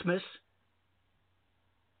Christmas.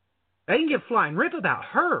 They can give flying rip about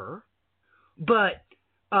her, but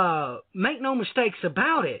make no mistakes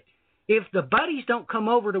about it. If the buddies don't come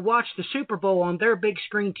over to watch the Super Bowl on their big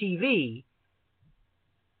screen TV,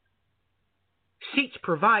 seats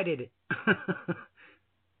provided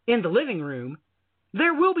in the living room,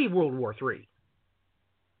 there will be World War III.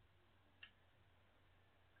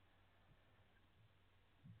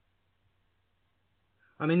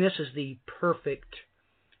 I mean, this is the perfect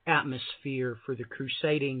atmosphere for the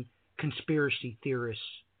crusading conspiracy theorists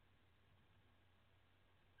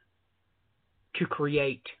to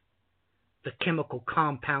create the chemical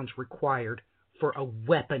compounds required for a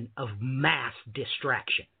weapon of mass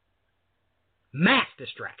distraction. Mass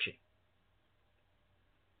distraction.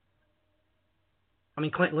 I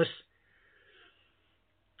mean, Clinton,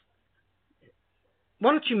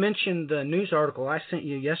 why don't you mention the news article I sent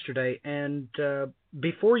you yesterday? And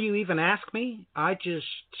before you even asked me, I just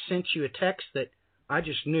sent you a text that I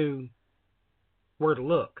just knew where to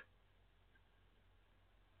look.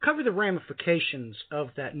 Cover the ramifications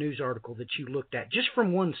of that news article that you looked at, just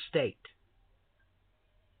from one state.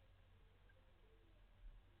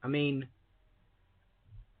 I mean,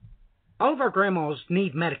 all of our grandmas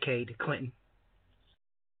need Medicaid, Clinton.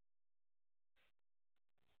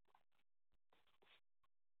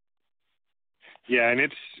 Yeah,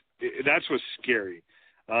 and that's what's scary.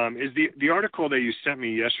 Is the article that you sent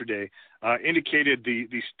me yesterday indicated the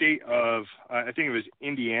state of I think it was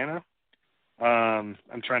Indiana. I'm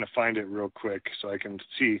trying to find it real quick so I can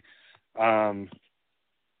see. Yeah,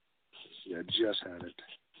 I just had it.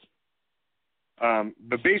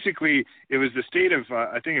 But basically, it was the state of,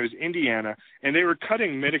 I think it was Indiana, and they were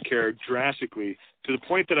cutting Medicare drastically to the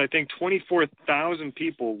point that I think 24,000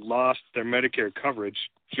 people lost their Medicare coverage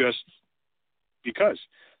just because.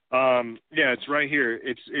 Yeah, it's right here.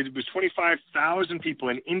 It was 25,000 people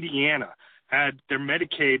in Indiana had their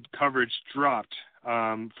Medicaid coverage dropped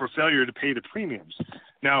for failure to pay the premiums.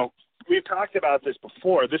 Now, we've talked about this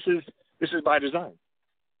before. This is by design.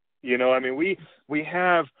 You know, I mean, we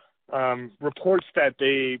have reports that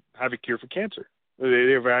they have a cure for cancer.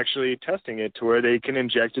 They're actually testing it to where they can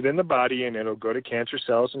inject it in the body and it'll go to cancer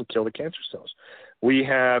cells and kill the cancer cells. We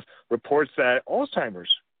have reports that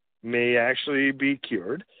Alzheimer's may actually be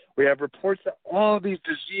cured. We have reports that all of these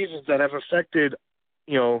diseases that have affected,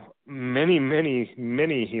 you know, many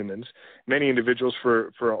humans, many individuals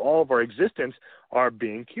for all of our existence are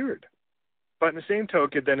being cured. But in the same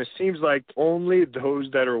token, then it seems like only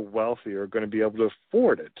those that are wealthy are going to be able to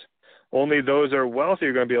afford it. Only those that are wealthy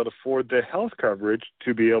are going to be able to afford the health coverage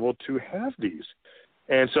to be able to have these.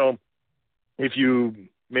 And so if you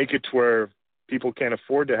make it to where people can't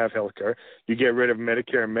afford to have health care, you get rid of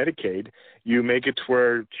Medicare and Medicaid, you make it to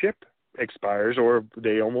where CHIP expires, or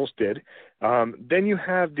they almost did, then you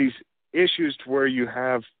have these issues to where you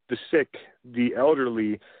have the sick, the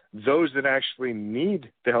elderly, those that actually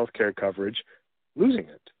need the health care coverage losing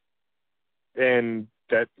it. And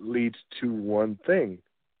that leads to one thing: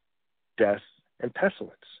 death and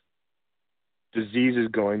pestilence. Disease is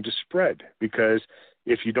going to spread because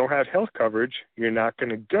if you don't have health coverage, you're not going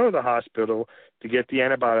to go to the hospital to get the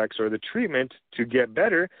antibiotics or the treatment to get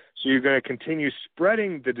better. So you're going to continue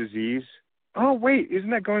spreading the disease. Oh, wait, isn't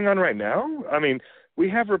that going on right now? I mean, we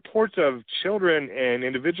have reports of children and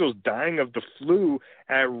individuals dying of the flu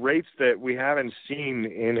at rates that we haven't seen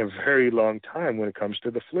in a very long time when it comes to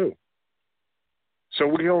the flu. So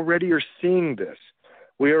we already are seeing this.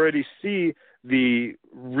 We already see the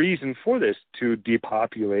reason for this, to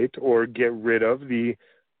depopulate or get rid of the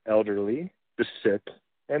elderly, the sick,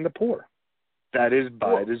 and the poor. That is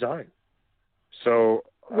by design. So,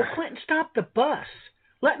 well, Clinton, stop the bus.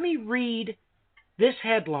 Let me read this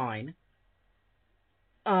headline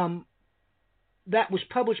that was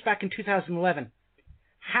published back in 2011.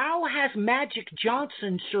 How has Magic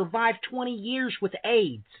Johnson survived 20 years with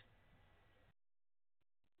AIDS?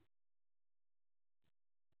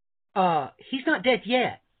 He's not dead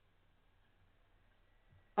yet.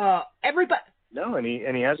 Everybody. No, and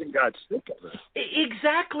he hasn't got sick of it.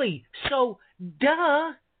 Exactly. So,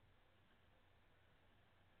 duh.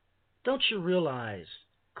 Don't you realize,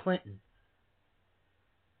 Clinton?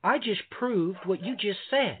 I just proved what you just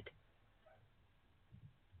said.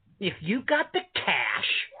 If you got the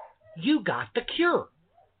cash, you got the cure.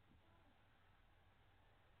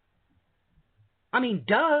 I mean,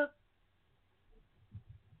 duh.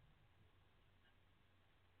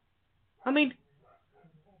 I mean,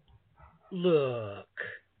 look.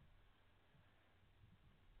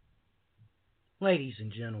 Ladies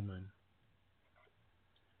and gentlemen,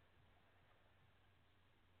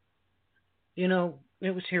 you know,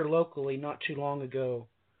 it was here locally not too long ago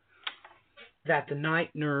that the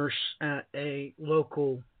night nurse at a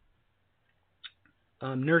local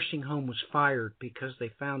nursing home was fired because they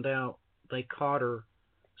found out they caught her.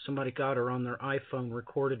 Somebody got her on their iPhone,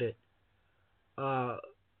 recorded it.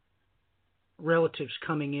 Relatives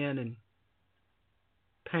coming in and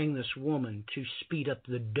paying this woman to speed up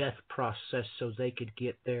the death process so they could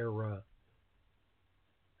get their,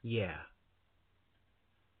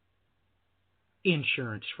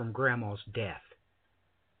 insurance from grandma's death.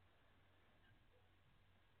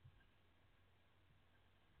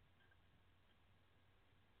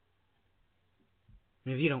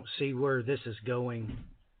 If you don't see where this is going,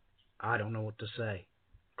 I don't know what to say.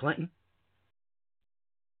 Clinton?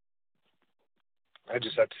 I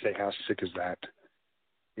just have to say, how sick is that?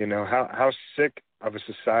 You know, how sick of a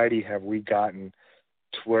society have we gotten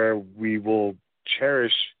to where we will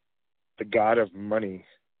cherish the god of money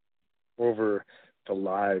over the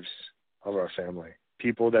lives of our family,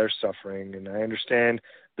 people that are suffering. And I understand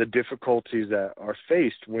the difficulties that are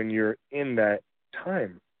faced when you're in that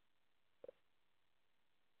time.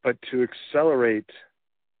 But to accelerate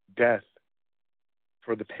death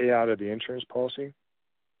for the payout of the insurance policy,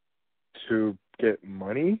 to get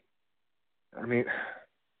money, I mean,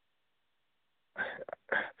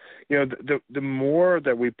 you know, the more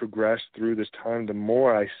that we progress through this time, the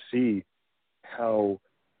more I see how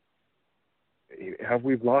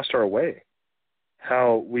we've lost our way,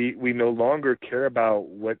 how we no longer care about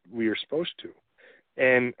what we are supposed to.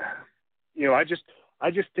 And, I just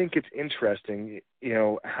think it's interesting,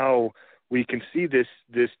 how we can see this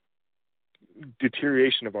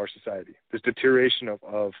deterioration of our society, this deterioration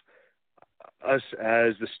of us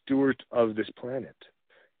as the stewards of this planet.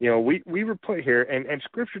 We were put here, and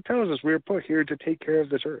Scripture tells us we were put here to take care of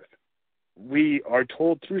this earth. We are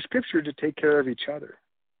told through Scripture to take care of each other.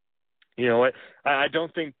 I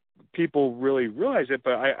don't think people really realize it,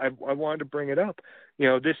 but I wanted to bring it up.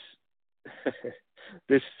 This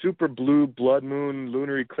this super blue blood moon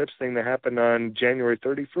lunar eclipse thing that happened on January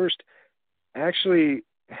 31st actually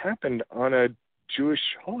happened on a Jewish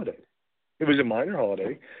holiday. It was a minor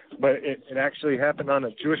holiday, but it actually happened on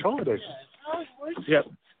a Jewish holiday. Yep.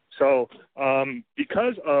 So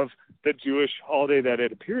because of the Jewish holiday that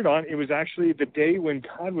it appeared on, it was actually the day when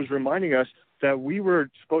God was reminding us that we were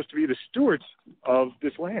supposed to be the stewards of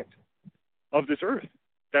this land, of this earth,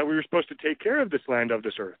 that we were supposed to take care of this land, of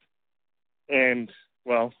this earth. And,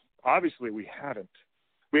 well, obviously we haven't.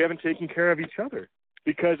 We haven't taken care of each other,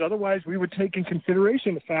 because otherwise we would take in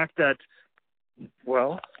consideration the fact that,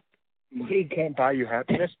 well, money can't buy you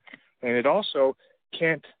happiness, and it also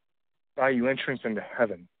can't buy you entrance into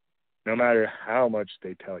heaven, no matter how much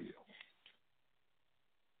they tell you.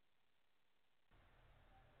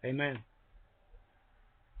 Amen.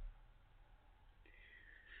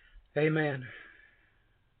 Amen.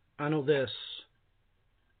 I know this.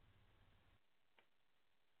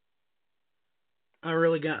 I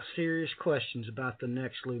really got serious questions about the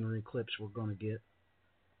next lunar eclipse we're going to get.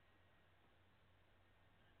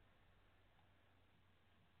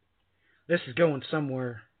 This is going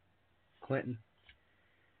somewhere, Clinton.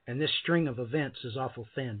 And this string of events is awful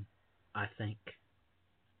thin, I think.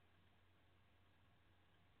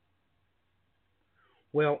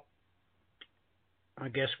 Well, I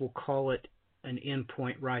guess we'll call it an end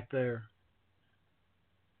point right there.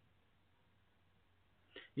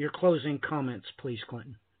 Your closing comments, please,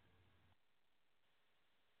 Clinton.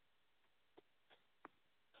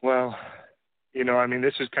 Well,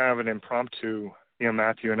 this is kind of an impromptu.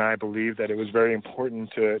 Matthew and I believe that it was very important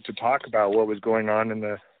to talk about what was going on in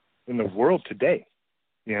the world today.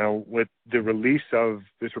 With the release of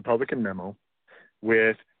this Republican memo,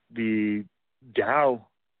 with the Dow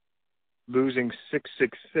losing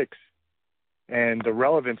 666, and the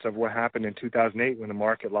relevance of what happened in 2008 when the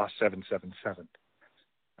market lost 777.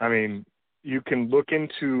 You can look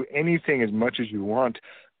into anything as much as you want,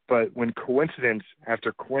 but when coincidence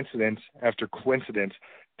after coincidence after coincidence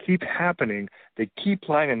keep happening, they keep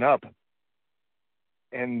lining up,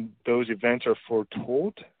 and those events are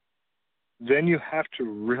foretold, then you have to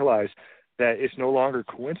realize that it's no longer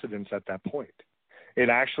coincidence at that point. It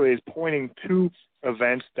actually is pointing to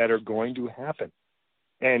events that are going to happen.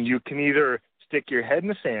 And you can either stick your head in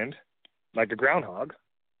the sand like a groundhog,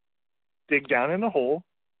 dig down in the hole,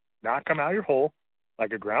 not come out your hole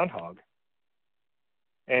like a groundhog,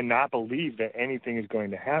 and not believe that anything is going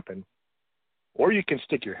to happen. Or you can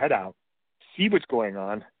stick your head out, see what's going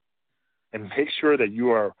on, and make sure that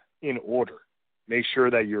you are in order. Make sure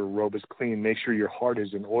that your robe is clean. Make sure your heart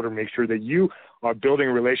is in order. Make sure that you are building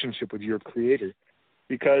a relationship with your Creator.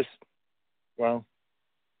 Because, well,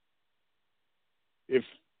 if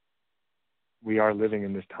we are living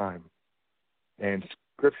in this time, and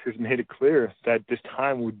Scripture's made it clear that this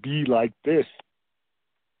time would be like this,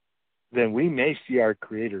 then we may see our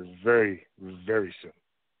Creator very, very soon.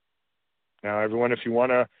 Now, everyone, if you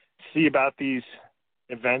want to see about these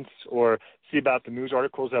events or see about the news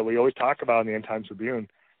articles that we always talk about in the End Times Tribune,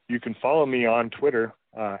 you can follow me on Twitter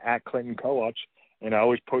at Clinton Kowach, and I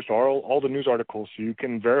always post all the news articles so you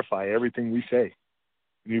can verify everything we say.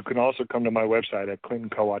 You can also come to my website at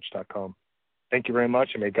clintonkowach.com. Thank you very much,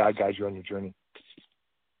 and may God guide you on your journey.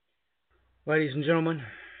 Ladies and gentlemen,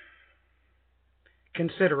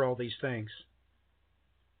 consider all these things.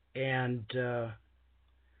 And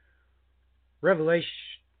Revelation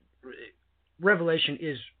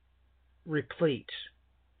is replete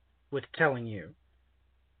with telling you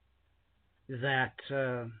that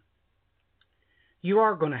you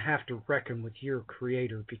are going to have to reckon with your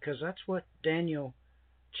Creator, because that's what Daniel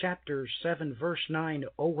chapter 7 verse 9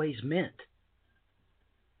 always meant.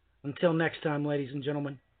 Until next time, ladies and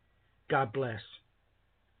gentlemen, God bless.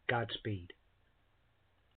 Godspeed.